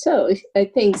so I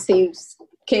think things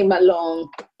came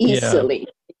along easily.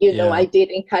 I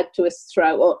didn't have to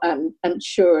struggle. I'm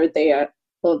sure there are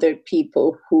other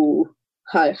people who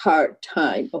had harder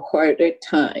time.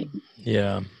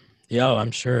 Yeah, oh,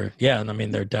 I'm sure. Yeah, and I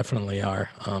mean there definitely are.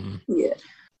 Yeah.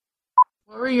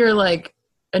 What were your like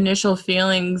initial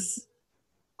feelings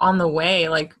on the way?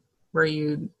 Like, were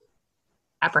you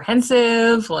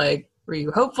apprehensive? Like, were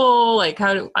you hopeful? Like,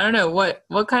 I don't know, what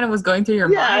kind of was going through your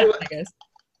mind, I guess?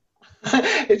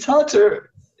 It's hard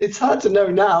to know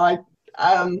now.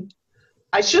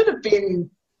 I should have been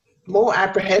more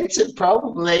apprehensive,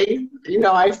 probably. You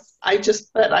know, I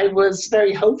just, but I was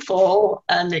very hopeful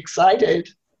and excited.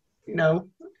 You know,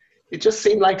 it just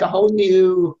seemed like a whole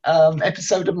new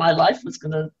episode of my life was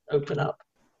going to open up.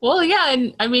 Well, yeah,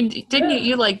 and I mean, didn't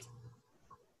you like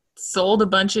sold a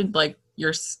bunch of like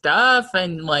your stuff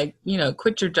and like, you know,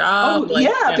 quit your job? Oh, like,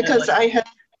 yeah, because like, I had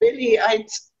really,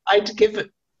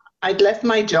 I'd left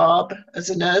my job as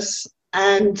a nurse,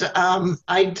 and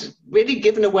I'd really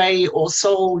given away or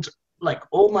sold like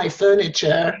all my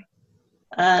furniture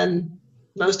and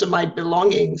most of my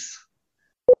belongings.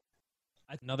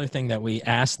 Another thing that we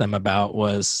asked them about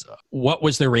was what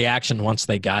was their reaction once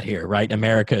they got here, right?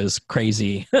 America is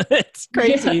crazy. It's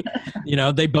crazy. You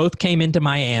know, they both came into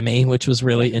Miami, which was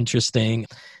really interesting.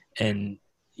 And,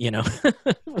 you know,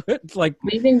 it's like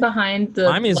leaving behind the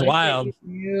Miami is wild.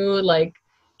 You like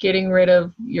getting rid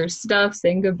of your stuff,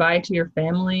 saying goodbye to your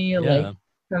family, like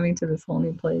coming to this whole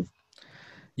new place.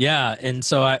 Yeah. And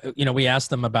so, we asked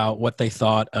them about what they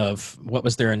thought of what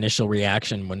was their initial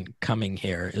reaction when coming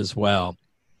here as well.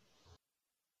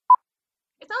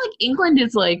 It's not like England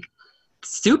is like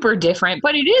super different,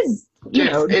 but it is, you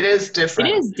know, it is different.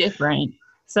 It is different.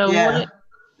 So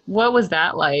what was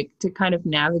that like to kind of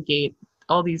navigate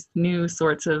all these new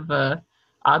sorts of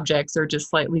objects or just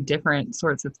slightly different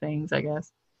sorts of things, I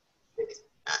guess?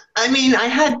 I mean, I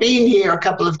had been here a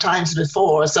couple of times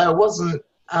before, so it wasn't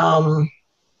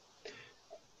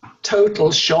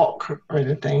total shock or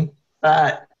anything,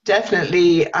 but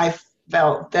definitely I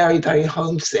felt very, very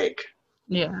homesick.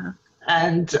 Yeah.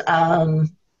 And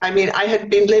I mean, I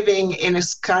had been living in a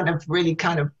kind of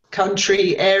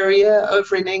country area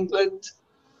over in England,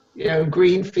 you know,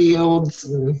 green fields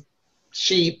and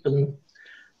sheep, and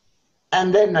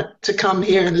then to come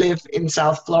here and live in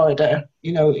South Florida,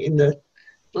 you know, in the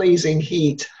blazing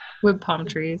heat. With palm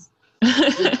trees.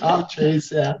 With palm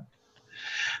trees, yeah.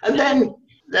 And then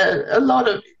a lot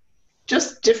of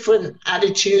just different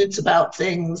attitudes about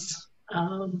things.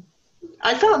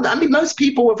 I found, I mean, most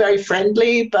people were very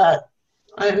friendly, but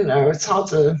I don't know, it's hard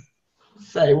to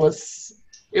say. It was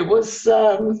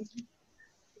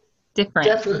different.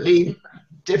 Definitely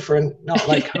different, not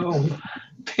like home.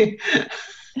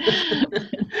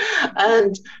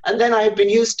 and then I had been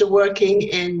used to working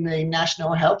in the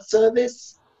National Health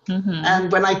Service. Mm-hmm.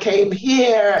 And when I came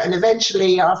here, and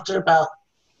eventually after about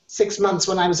 6 months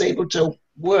when I was able to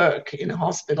work in a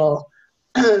hospital,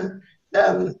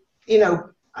 you know,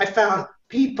 I found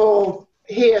people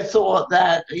here thought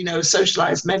that, you know,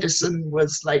 socialized medicine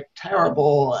was like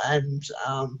terrible, and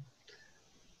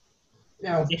you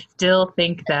know. I still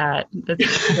think that.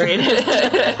 That's great.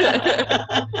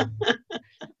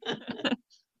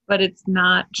 But it's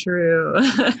not true.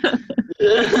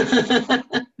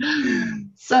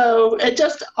 So it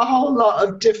just a whole lot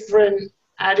of different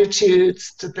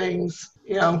attitudes to things,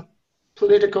 you know,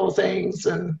 political things,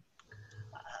 and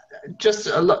just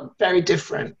a lot very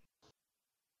different.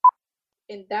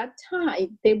 In that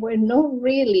time, there were no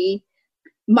really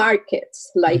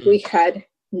markets like we had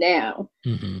now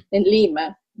in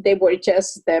Lima. They were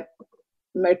just the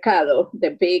mercado,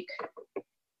 the big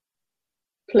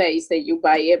place that you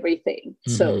buy everything.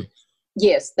 So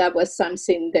yes, that was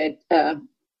something that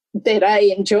that I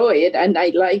enjoyed, and I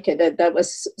liked it. That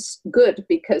was good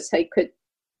because I could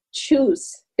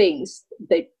choose things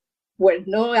that were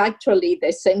not actually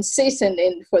the same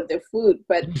seasoning for the food,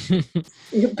 but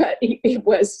it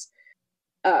was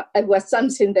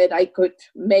something that I could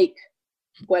make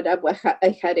whatever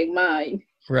I had in mind.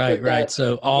 Right.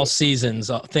 So all seasons,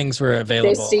 things were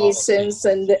available. The seasons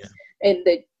and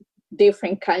the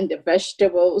different kind of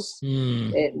vegetables.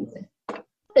 And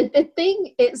the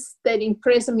thing is that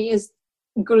impressed me is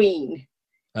green.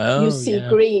 Oh, you see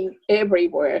green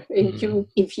everywhere. And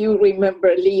if you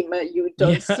remember Lima, you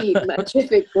don't see much of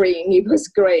the green. It was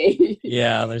gray.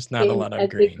 Yeah, there's not a lot of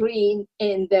green. The green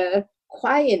and the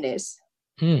quietness.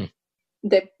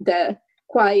 The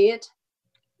quiet,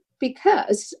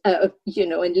 because, you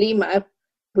know, in Lima,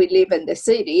 we live in the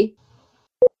city.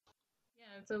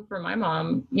 Yeah, so for my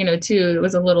mom, you know, too, it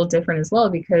was a little different as well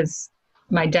because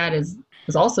my dad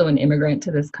was also an immigrant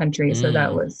to this country. So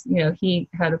that was, you know, he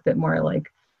had a bit more like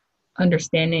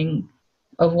understanding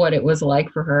of what it was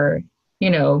like for her. You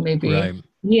know, maybe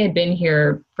he had been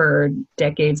here for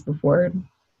decades before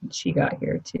she got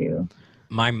here too.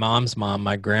 my mom's mom,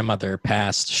 my grandmother,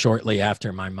 passed shortly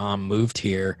after my mom moved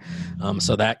here.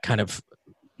 So that kind of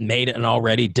made an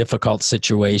already difficult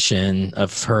situation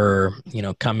of her, you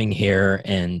know, coming here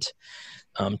and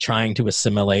trying to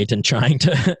assimilate and trying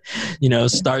to, you know,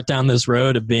 start down this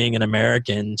road of being an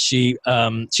American. She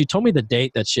told me the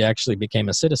date that she actually became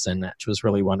a citizen, which was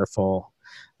really wonderful.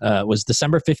 Was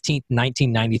December 15th,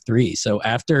 1993. So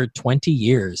after 20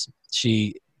 years,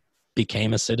 she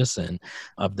became a citizen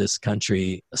of this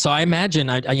country. So I imagine,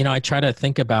 I try to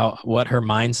think about what her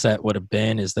mindset would have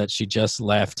been, is that she just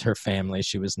left her family.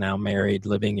 She was now married,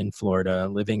 living in Florida,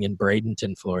 living in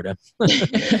Bradenton, Florida,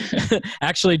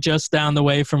 actually just down the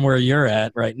way from where you're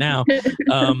at right now.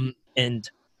 And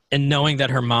knowing that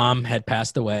her mom had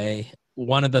passed away.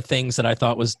 One of the things that I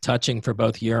thought was touching for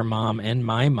both your mom and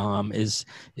my mom is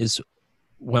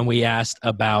when we asked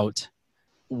about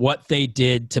what they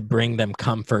did to bring them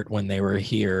comfort when they were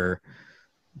here,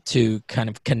 to kind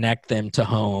of connect them to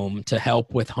home, to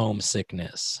help with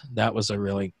homesickness. That was a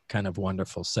really kind of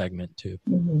wonderful segment too.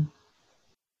 Mm-hmm.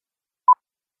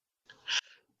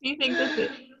 Do you think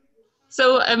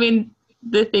so, I mean,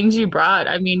 the things you brought,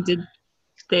 I mean, did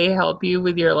they help you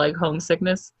with your like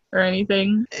homesickness or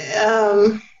anything?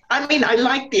 I mean, I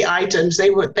liked the items. They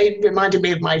reminded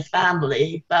me of my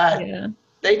family, but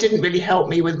they didn't really help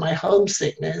me with my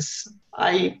homesickness.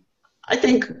 I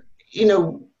think, you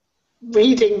know,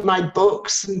 reading my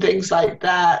books and things like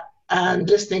that and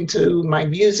listening to my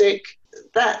music,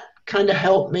 that kind of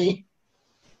helped me.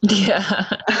 Yeah.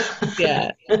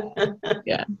 Yeah.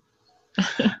 Yeah.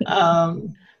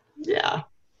 Yeah.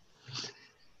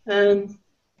 And,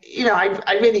 you know,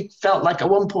 I really felt like at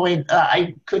one point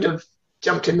I could have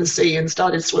jumped in the sea and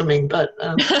started swimming, but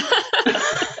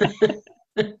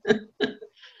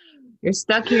you're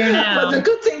stuck here now. But the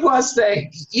good thing was that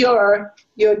your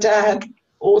dad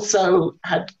also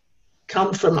had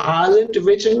come from Ireland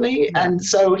originally, and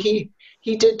so he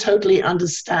did totally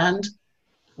understand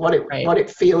what it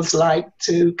feels like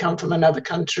to come from another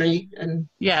country. And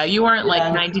yeah, you weren't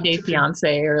like 90 Day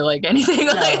Fiance or like anything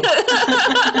like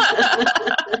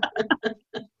that.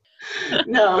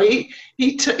 No,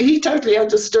 he totally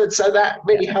understood, so that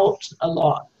really helped a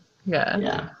lot.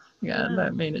 Yeah,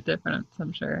 that made a difference,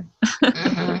 I'm sure.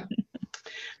 Mm-hmm.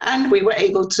 And we were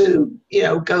able to, you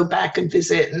know, go back and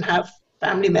visit and have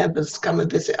family members come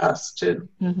and visit us too,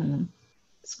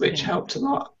 which helped a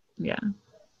lot. Yeah.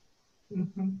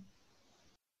 Mm-hmm.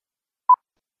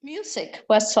 Music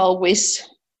was always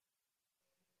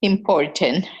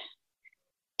important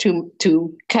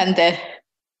to kind of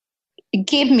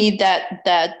give me that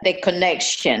the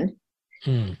connection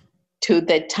to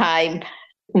the time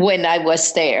when I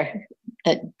was there,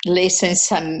 listen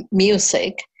some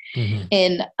music.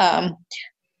 And,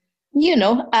 you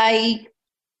know, I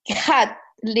had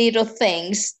little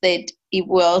things that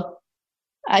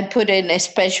I put in a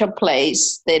special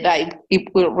place that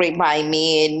it will remind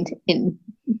me and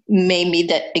made me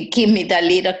give me that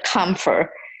little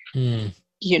comfort,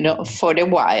 you know, for a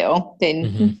while.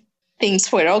 Then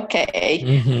things were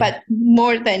okay. But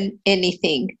more than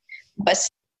anything was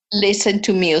listen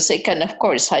to music. And of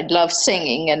course, I love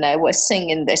singing, and I was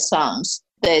singing the songs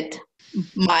that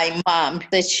my mom,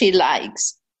 that she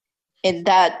likes, and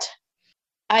that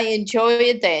I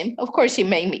enjoyed them. Of course, it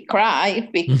made me cry,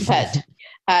 but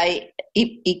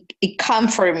it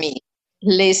comforted me.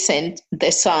 Listen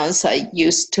the songs I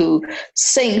used to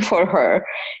sing for her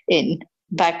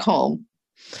back home.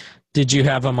 Did you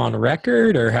have them on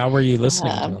record, or how were you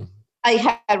listening to them? I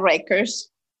had records.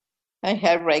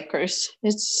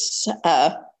 It's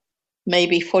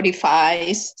maybe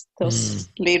 45s, those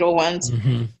little ones.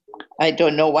 I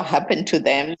don't know what happened to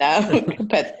them now,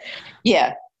 but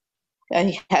yeah,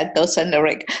 I had those on the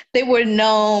record. There were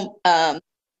no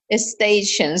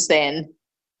stations then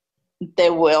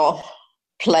that will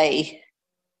play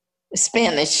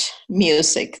Spanish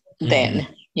music then,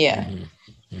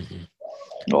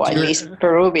 or at least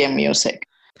Peruvian music.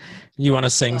 You want to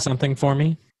sing something for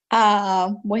me?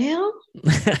 Well,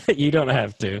 you don't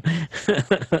have to.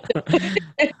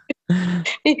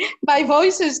 My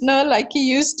voice is not like it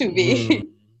used to be.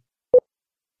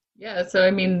 Yeah, so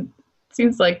I mean, it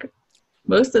seems like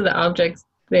most of the objects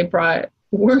they brought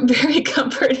weren't very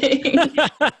comforting.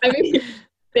 I mean,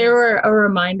 they were a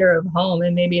reminder of home,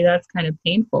 and maybe that's kind of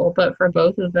painful, but for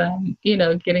both of them, you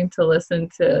know, getting to listen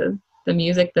to the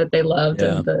music that they loved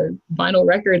and the vinyl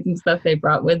records and stuff they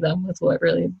brought with them was what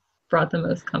really brought the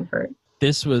most comfort.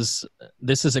 This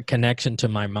is a connection to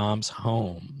my mom's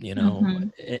home, you know,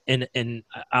 and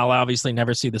I'll obviously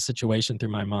never see the situation through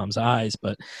my mom's eyes,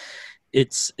 but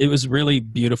it was really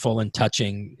beautiful and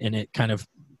touching, and it kind of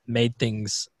made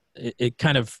things it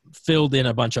kind of filled in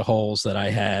a bunch of holes that I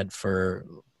had for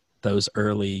those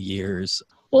early years.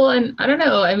 Well, and I don't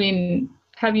know, I mean,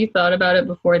 have you thought about it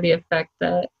before, the effect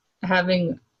that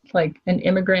having like an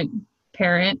immigrant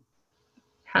parent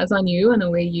has on you and the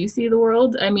way you see the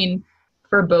world? I mean,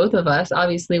 for both of us,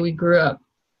 obviously we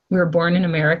were born in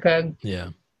America, Yeah.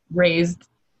 raised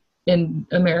in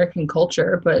American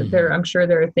culture, but I'm sure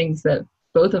there are things that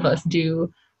both of us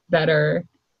do that are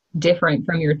different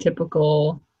from your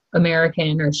typical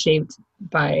American, or shaped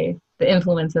by the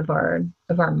influence of our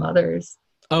mothers.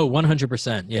 Oh,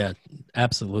 100%. Yeah,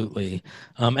 absolutely.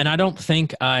 And I don't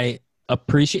think I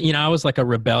appreciate, I was like a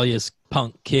rebellious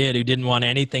punk kid who didn't want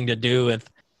anything to do with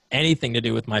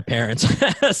my parents.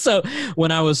 So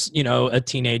when I was, a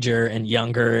teenager and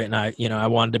younger, and I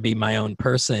wanted to be my own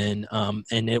person.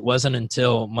 And it wasn't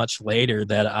until much later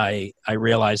that I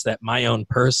realized that my own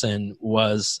person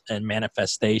was a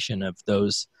manifestation of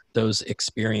those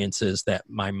experiences that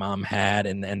my mom had,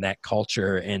 and that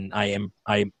culture. And I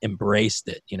embraced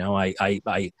it.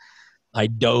 I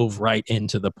dove right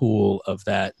into the pool of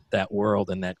that world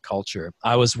and that culture.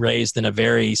 I was raised in a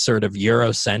very sort of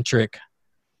Eurocentric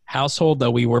household,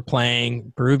 though we were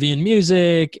playing Peruvian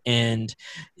music and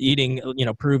eating,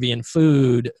 Peruvian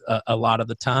food a lot of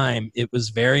the time. It was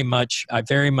I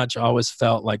very much always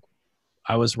felt like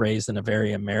I was raised in a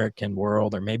very American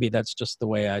world, or maybe that's just the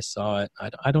way I saw it.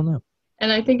 I don't know.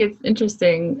 And I think it's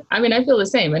interesting. I mean, I feel the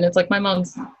same. And it's like my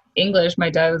mom's English, my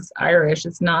dad was Irish.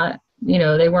 It's not,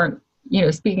 they weren't,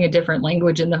 speaking a different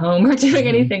language in the home or doing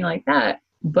anything like that.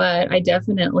 But I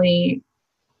definitely,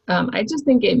 I just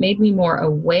think it made me more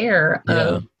aware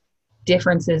of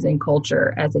differences in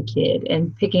culture as a kid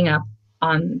and picking up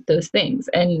on those things.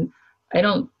 And I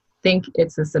don't think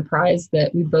it's a surprise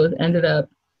that we both ended up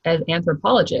as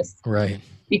anthropologists. Right.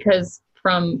 Because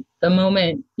from the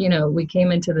moment, we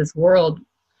came into this world,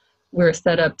 we were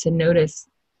set up to notice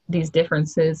these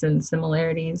differences and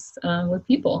similarities with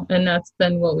people. And that's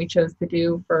been what we chose to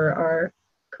do for our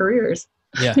careers.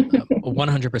 Yeah,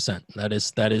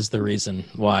 100%. That is the reason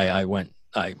why I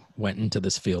went into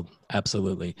this field.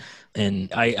 Absolutely.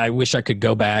 And I wish I could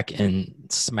go back and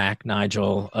smack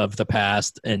Nigel of the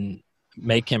past and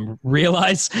make him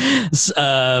realize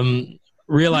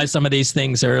some of these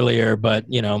things earlier, but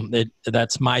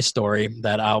that's my story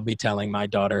that I'll be telling my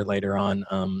daughter later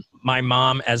on. My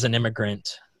mom as an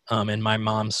immigrant, and my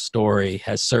mom's story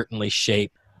has certainly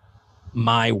shaped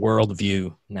my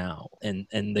worldview now, and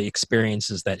the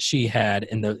experiences that she had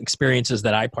and the experiences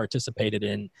that I participated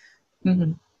in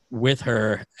with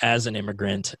her as an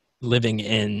immigrant living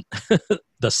in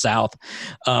the South,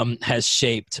 has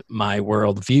shaped my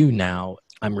worldview now.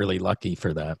 I'm really lucky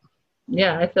for that.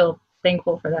 Yeah, I feel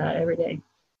thankful for that every day.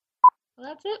 Well,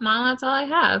 that's it, Mom. That's all I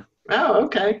have. Oh,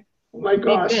 okay. Oh my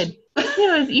gosh. Good.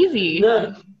 Yeah, it was easy.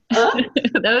 No. Huh?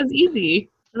 That was easy.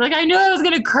 Like, I knew I was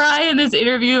gonna cry in this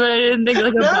interview, but I didn't think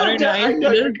like a butter knife and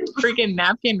this freaking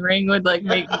napkin ring would like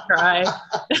make me cry.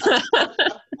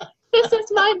 This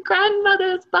is my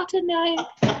grandmother's butter knife.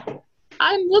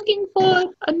 I'm looking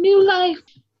for a new life.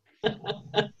 Aw,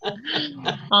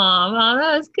 Mom,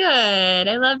 that was good.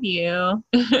 I love you.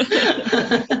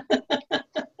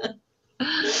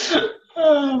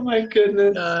 Oh my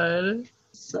goodness. Good.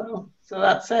 So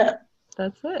that's it.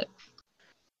 That's it.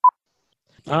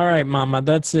 All right, Mama,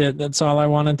 that's it. That's all I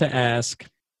wanted to ask.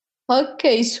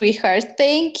 Okay, sweetheart.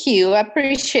 Thank you. I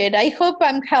appreciate it. I hope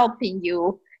I'm helping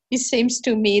you. It seems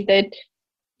to me that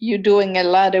you're doing a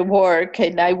lot of work,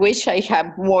 and I wish I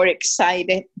had more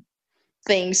excited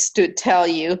things to tell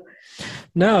you.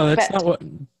 No,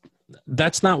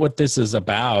 that's not what this is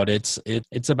about. It's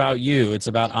about you. It's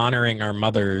about honoring our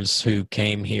mothers who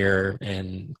came here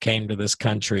and came to this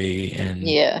country. And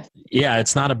yeah,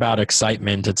 it's not about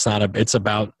excitement. It's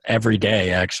about every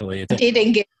day, actually. I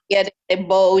didn't get a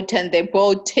boat, and the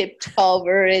boat tipped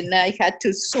over, and I had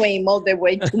to swim all the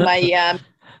way to Miami.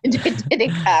 It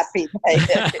didn't happen.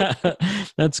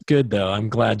 That's good, though. I'm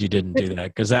glad you didn't do that,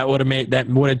 because that would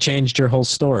have changed your whole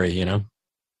story,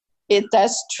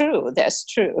 That's true. That's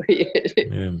true.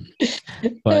 Yeah.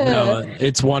 But no,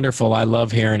 it's wonderful. I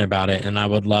love hearing about it, and I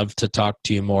would love to talk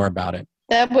to you more about it.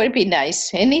 That would be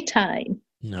nice. Anytime.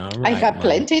 No, I got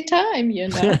plenty of time,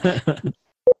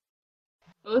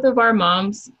 Both of our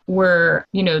moms were,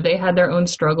 they had their own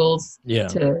struggles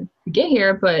to get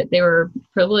here, but they were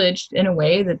privileged in a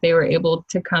way that they were able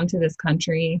to come to this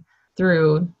country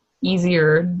through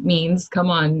easier means,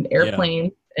 come on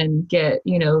airplanes and get,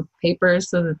 papers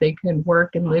so that they could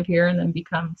work and live here and then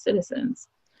become citizens.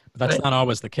 But that's not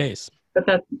always the case.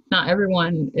 But not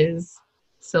everyone is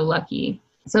so lucky.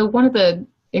 So one of the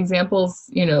examples,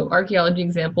 archaeology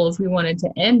examples we wanted to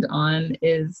end on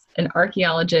is an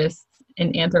archaeologist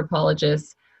and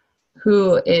anthropologist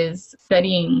who is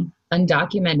studying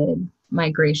undocumented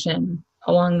migration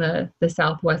along the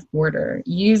southwest border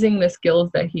using the skills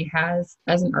that he has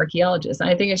as an archaeologist. And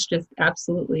I think it's just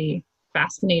absolutely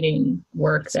fascinating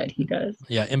work that he does.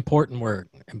 Yeah, important work.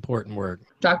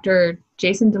 Dr.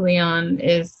 Jason DeLeon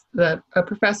is a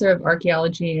professor of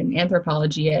archaeology and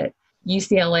anthropology at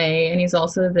UCLA, and he's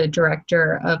also the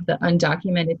director of the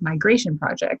Undocumented Migration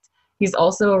Project. He's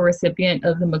also a recipient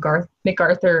of the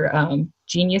MacArthur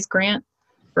Genius Grant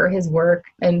for his work.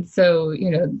 And so,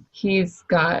 he's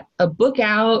got a book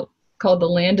out called The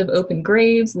Land of Open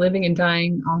Graves, Living and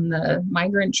Dying on the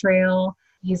Migrant Trail.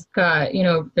 He's got,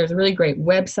 there's a really great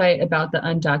website about the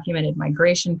Undocumented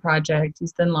Migration Project.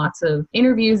 He's done lots of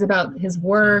interviews about his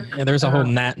work. And there's a whole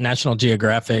National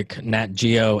Geographic Nat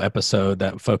Geo episode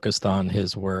that focused on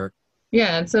his work.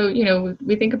 Yeah. And so,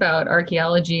 we think about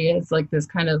archaeology as like this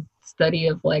kind of study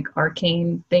of like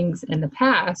arcane things in the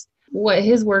past. What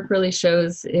his work really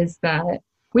shows is that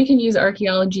we can use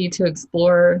archaeology to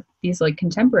explore these like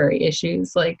contemporary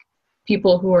issues, like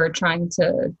people who are trying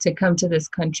to come to this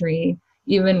country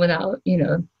even without,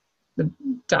 the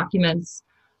documents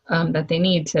that they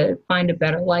need to find a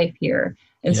better life here.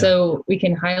 And so we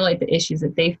can highlight the issues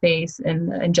that they face and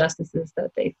the injustices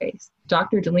that they face.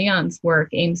 Dr. DeLeon's work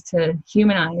aims to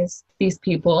humanize these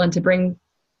people and to bring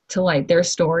to light their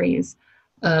stories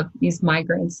of these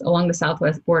migrants along the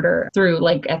southwest border through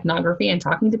like ethnography and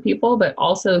talking to people, but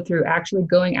also through actually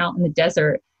going out in the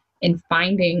desert and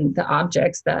finding the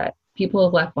objects that people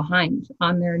have left behind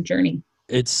on their journey.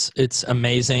 It's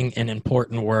amazing and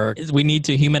important work. We need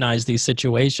to humanize these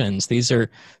situations. These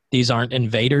aren't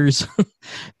invaders.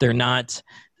 They're not.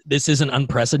 This isn't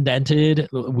unprecedented.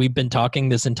 We've been talking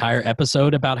this entire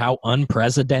episode about how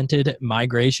unprecedented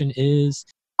migration is.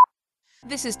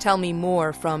 This is Tell Me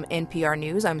More from NPR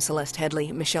News. I'm Celeste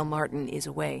Headley. Michelle Martin is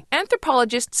away.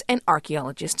 Anthropologists and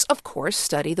archaeologists, of course,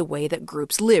 study the way that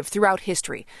groups live throughout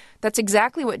history. That's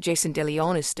exactly what Jason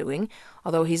DeLeon is doing.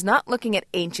 Although he's not looking at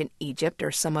ancient Egypt or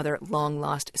some other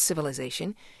long-lost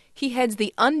civilization, he heads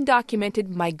the Undocumented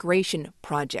Migration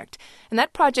Project. And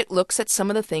that project looks at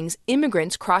some of the things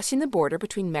immigrants crossing the border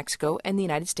between Mexico and the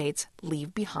United States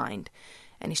leave behind.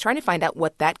 And he's trying to find out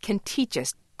what that can teach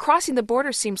us. Crossing the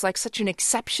border seems like such an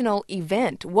exceptional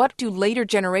event. What do later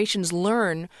generations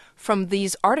learn from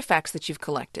these artifacts that you've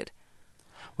collected?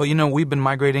 Well, we've been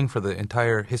migrating for the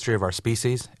entire history of our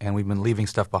species, and we've been leaving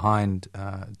stuff behind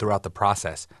throughout the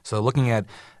process. So looking at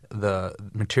the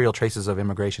material traces of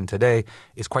immigration today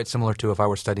is quite similar to if I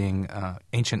were studying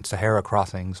ancient Sahara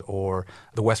crossings or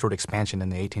the westward expansion in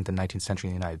the 18th and 19th century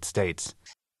in the United States.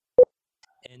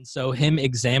 And so him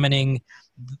examining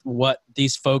what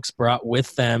these folks brought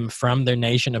with them from their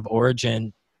nation of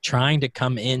origin, trying to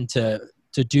come in to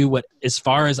do what, as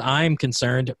far as I'm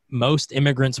concerned, most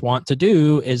immigrants want to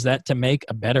do, is that to make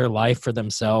a better life for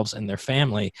themselves and their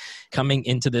family, coming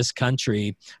into this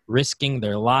country, risking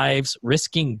their lives,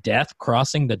 risking death,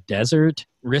 crossing the desert,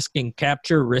 risking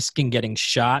capture, risking getting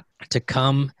shot to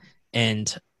come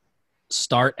and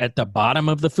start at the bottom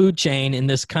of the food chain in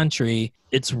this country.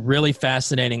 It's really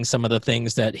fascinating, some of the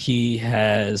things that he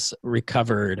has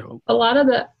recovered. A lot of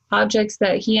the objects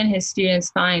that he and his students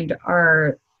find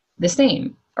are the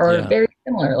same or very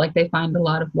similar. Like they find a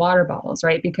lot of water bottles,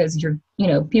 right? Because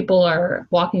people are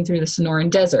walking through the Sonoran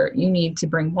Desert. You need to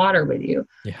bring water with you.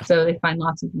 Yeah. So they find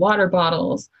lots of water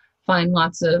bottles, find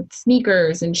lots of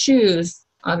sneakers and shoes,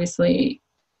 obviously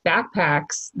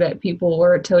backpacks that people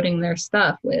were toting their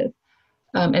stuff with.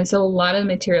 And so a lot of the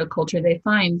material culture they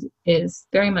find is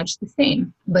very much the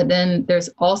same. But then there's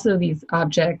also these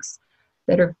objects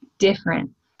that are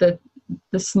different, the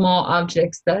small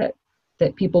objects that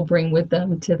people bring with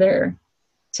them to their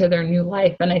new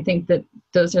life. And I think that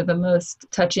those are the most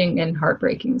touching and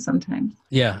heartbreaking sometimes.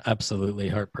 Yeah, absolutely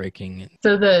heartbreaking.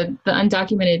 So the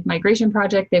Undocumented Migration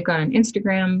Project, they've got an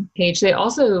Instagram page. They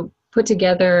also put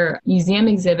together museum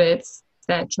exhibits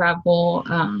that travel,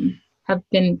 have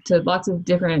been to lots of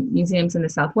different museums in the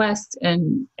Southwest,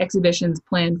 and exhibitions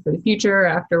planned for the future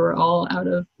after we're all out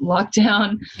of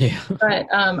lockdown. Yeah. But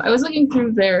I was looking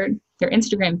through their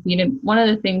Instagram feed, and one of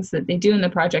the things that they do in the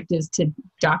project is to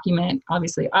document,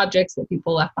 obviously, objects that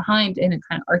people left behind in a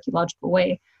kind of archaeological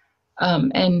way.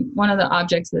 And one of the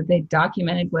objects that they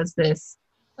documented was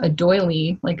a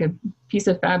doily, like a piece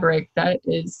of fabric that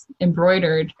is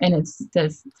embroidered, and it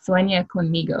says "Sueña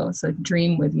conmigo," so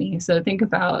dream with me. So think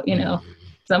about,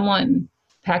 someone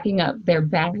packing up their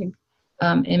bag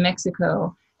in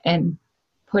Mexico and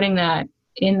putting that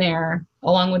in there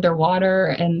along with their water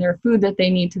and their food that they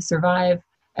need to survive,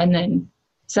 and then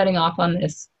setting off on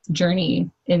this journey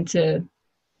into,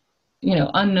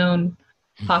 unknown,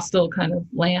 hostile kind of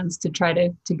lands to try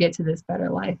to get to this better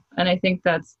life. And I think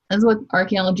that's what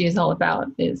archaeology is all about,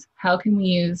 is how can we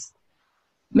use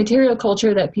material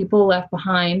culture that people left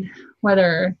behind,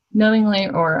 whether knowingly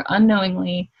or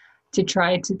unknowingly, to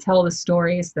try to tell the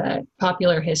stories that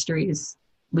popular histories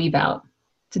leave out,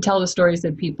 to tell the stories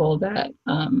of people that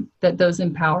that those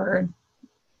in power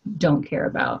don't care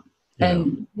about. Yeah.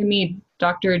 And to me,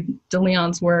 Dr.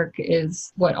 DeLeon's work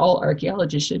is what all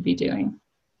archaeologists should be doing.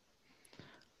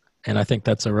 And I think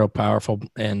that's a real powerful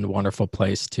and wonderful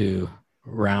place to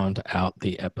round out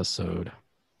the episode.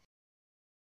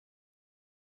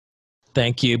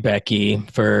 Thank you, Becky,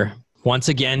 for once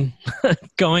again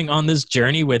going on this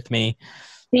journey with me.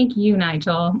 Thank you,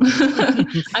 Nigel.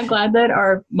 I'm glad that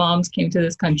our moms came to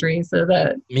this country so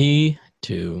that... Me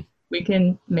too. We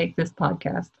can make this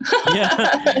podcast.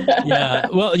 Yeah.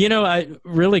 Well, I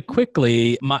really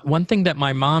quickly, one thing that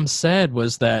my mom said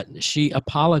was that she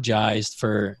apologized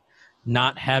for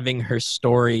not having her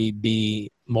story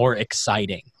be more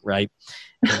exciting, right?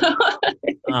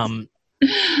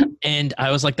 And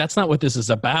I was like, that's not what this is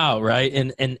about, right?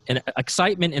 And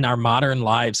excitement in our modern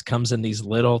lives comes in these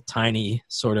little tiny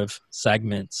sort of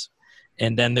segments.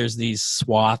 And then there's these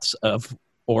swaths of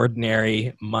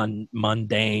ordinary,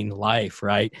 mundane life,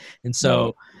 right? And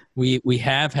so we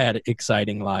have had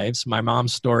exciting lives. My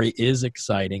mom's story is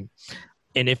exciting.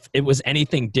 And if it was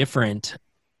anything different,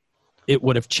 it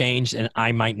would have changed and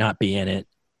I might not be in it.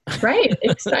 Right.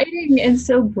 Exciting and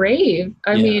so brave.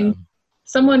 I mean,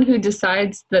 someone who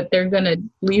decides that they're going to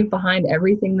leave behind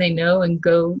everything they know and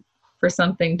go for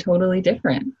something totally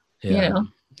different. Yeah.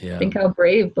 Think how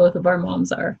brave both of our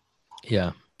moms are.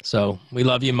 Yeah. So we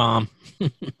love you, Mom.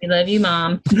 We love you,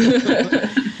 Mom.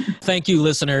 Thank you,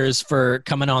 listeners, for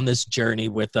coming on this journey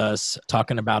with us,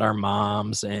 talking about our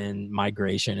moms and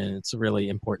migration. And it's a really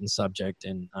important subject.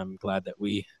 And I'm glad that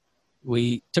we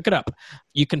took it up.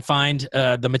 You can find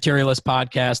the Materialist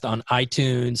podcast on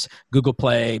iTunes, Google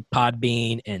Play,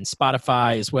 Podbean, and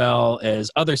Spotify, as well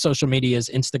as other social medias,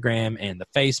 Instagram and the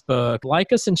Facebook.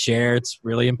 Like us and share. It's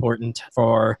really important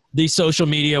for the social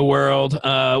media world.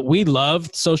 We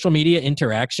love social media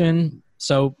interaction.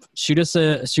 So shoot us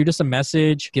a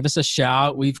message, give us a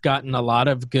shout. We've gotten a lot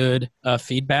of good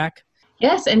feedback.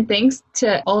 Yes, and thanks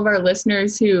to all of our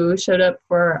listeners who showed up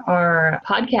for our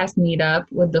podcast meetup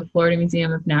with the Florida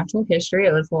Museum of Natural History.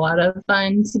 It was a lot of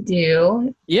fun to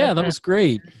do. Yeah, that was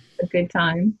great. A good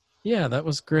time. Yeah, that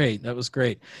was great.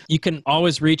 You can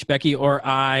always reach Becky or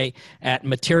I at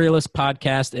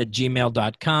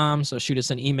materialistpodcast@gmail.com. So shoot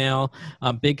us an email.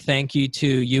 Big thank you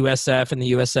to USF and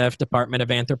the USF Department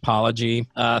of Anthropology.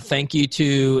 Thank you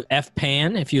to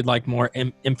FPAN. If you'd like more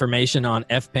information on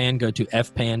FPAN, go to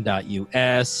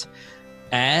fpan.us.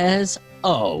 As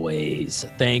always,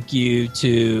 thank you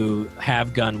to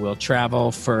Have Gun Will Travel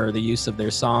for the use of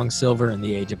their song Silver in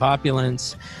the Age of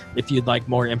Opulence. If you'd like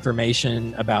more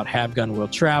information about Have Gun Will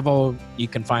Travel, you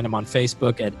can find them on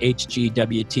Facebook at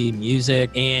HGWT Music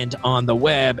and on the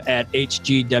web at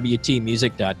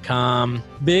hgwtmusic.com.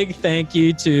 Big thank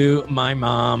you to my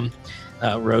mom,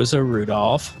 Rosa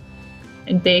Rudolph.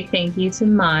 And big thank you to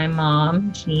my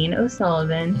mom, Jean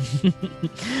O'Sullivan.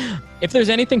 If there's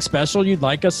anything special you'd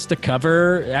like us to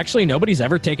cover, actually nobody's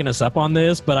ever taken us up on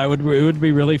this, but it would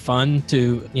be really fun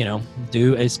to,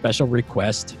 do a special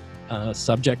request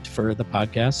subject for the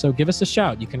podcast. So give us a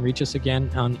shout. You can reach us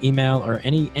again on email or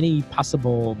any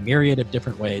possible myriad of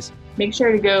different ways. Make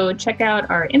sure to go check out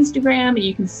our Instagram.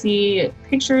 You can see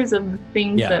pictures of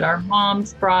things that our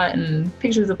moms brought and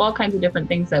pictures of all kinds of different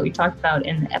things that we talked about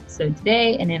in the episode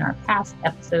today and in our past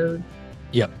episodes.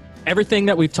 Yep. Everything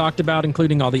that we've talked about,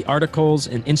 including all the articles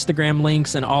and Instagram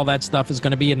links and all that stuff, is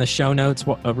going to be in the show notes.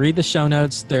 Read the show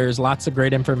notes. There's lots of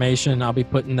great information. I'll be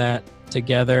putting that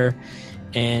together.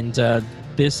 And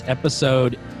this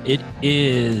episode, it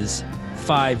is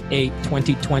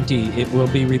 5/8/2020. It will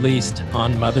be released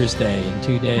on Mother's Day in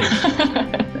 2 days.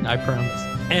 I promise.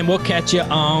 And we'll catch you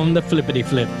on the flippity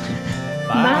flip.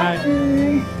 Bye.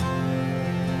 Bye.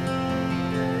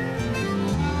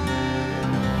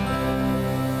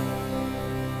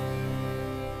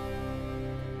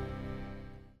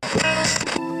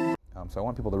 So I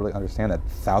want people to really understand that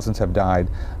thousands have died.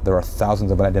 There are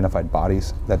thousands of unidentified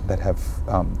bodies that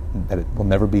it will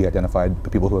never be identified, the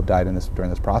people who have died during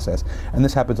this process. And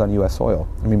this happens on U.S. soil.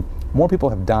 I mean, more people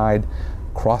have died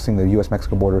crossing the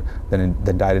U.S.-Mexico border than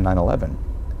died in 9/11.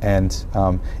 And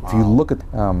if you look at,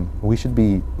 we should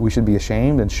be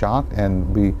ashamed and shocked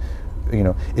and be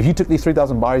if you took these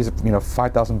 3,000 bodies,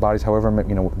 5,000 bodies, however,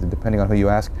 depending on who you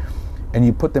ask, and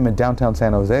you put them in downtown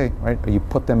San Jose, right? Or you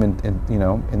put them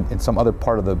in some other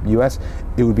part of the U.S.,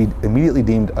 it would be immediately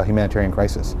deemed a humanitarian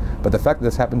crisis. But the fact that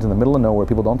this happens in the middle of nowhere,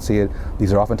 people don't see it.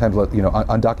 These are oftentimes,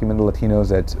 undocumented Latinos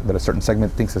that a certain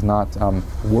segment thinks is not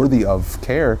worthy of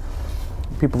care.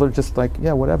 People are just like,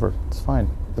 yeah, whatever, it's fine.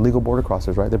 Illegal border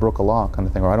crossers, right? They broke a law, kind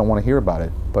of thing. Or I don't want to hear about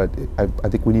it. But I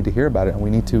think we need to hear about it, and we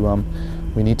need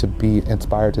to be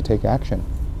inspired to take action.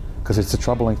 Because it's a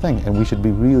troubling thing, and we should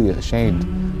be really ashamed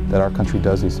that our country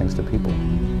does these things to people.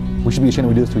 We should be ashamed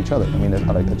we do this to each other. I mean,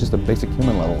 at just a basic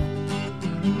human level.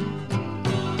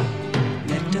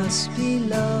 Let us be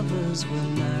lovers, we'll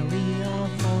marry our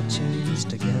fortunes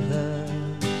together.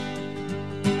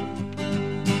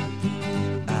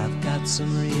 I've got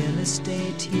some real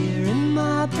estate here in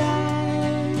my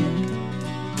bag,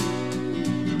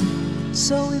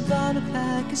 so we bought a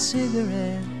pack of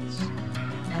cigarettes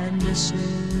and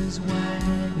Mrs.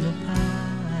 Wagner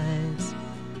pies,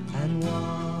 and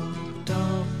walked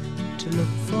off to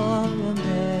look for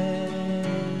America.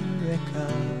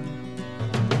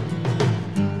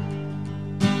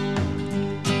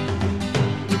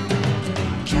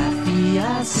 Kathy,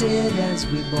 I said as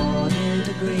we boarded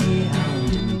a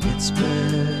Greyhound in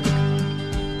Pittsburgh,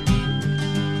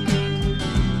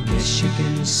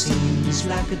 Michigan seems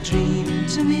like a dream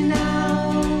to me now.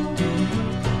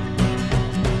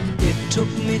 Took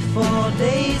me 4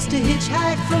 days to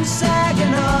hitchhike from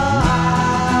Saginaw.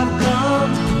 I've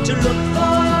come to look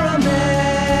for America.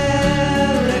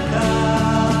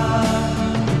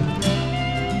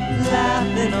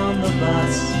 Laughing on the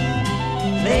bus,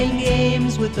 playing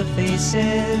games with the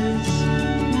faces.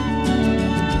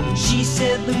 She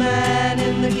said the man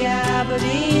in the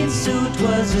gabardine suit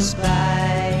was a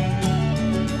spy.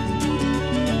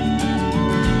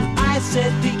 I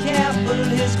said, be careful,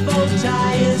 his bow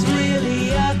tie is really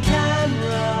a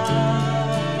camera.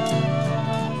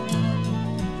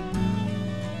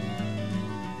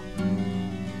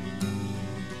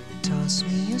 Toss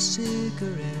me a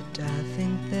cigarette, I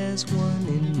think there's one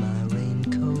in my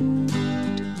raincoat.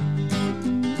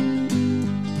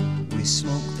 We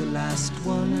smoked the last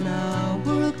one an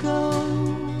hour ago.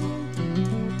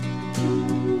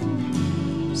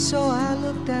 So I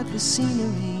looked at the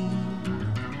scenery.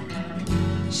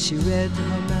 She read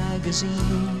her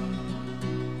magazine,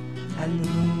 and the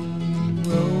moon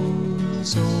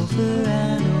rose over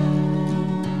an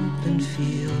open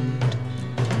field.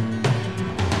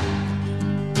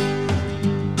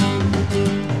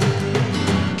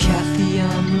 Kathy,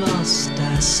 I'm lost,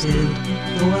 I said,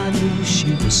 though I knew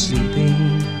she was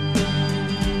sleeping.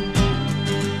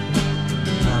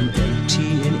 I'm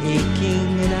empty and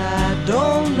aching, and I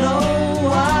don't know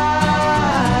why.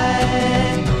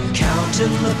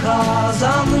 Counting the cars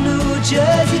on the New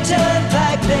Jersey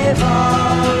Turnpike, they've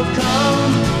all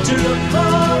come to look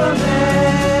for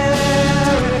America.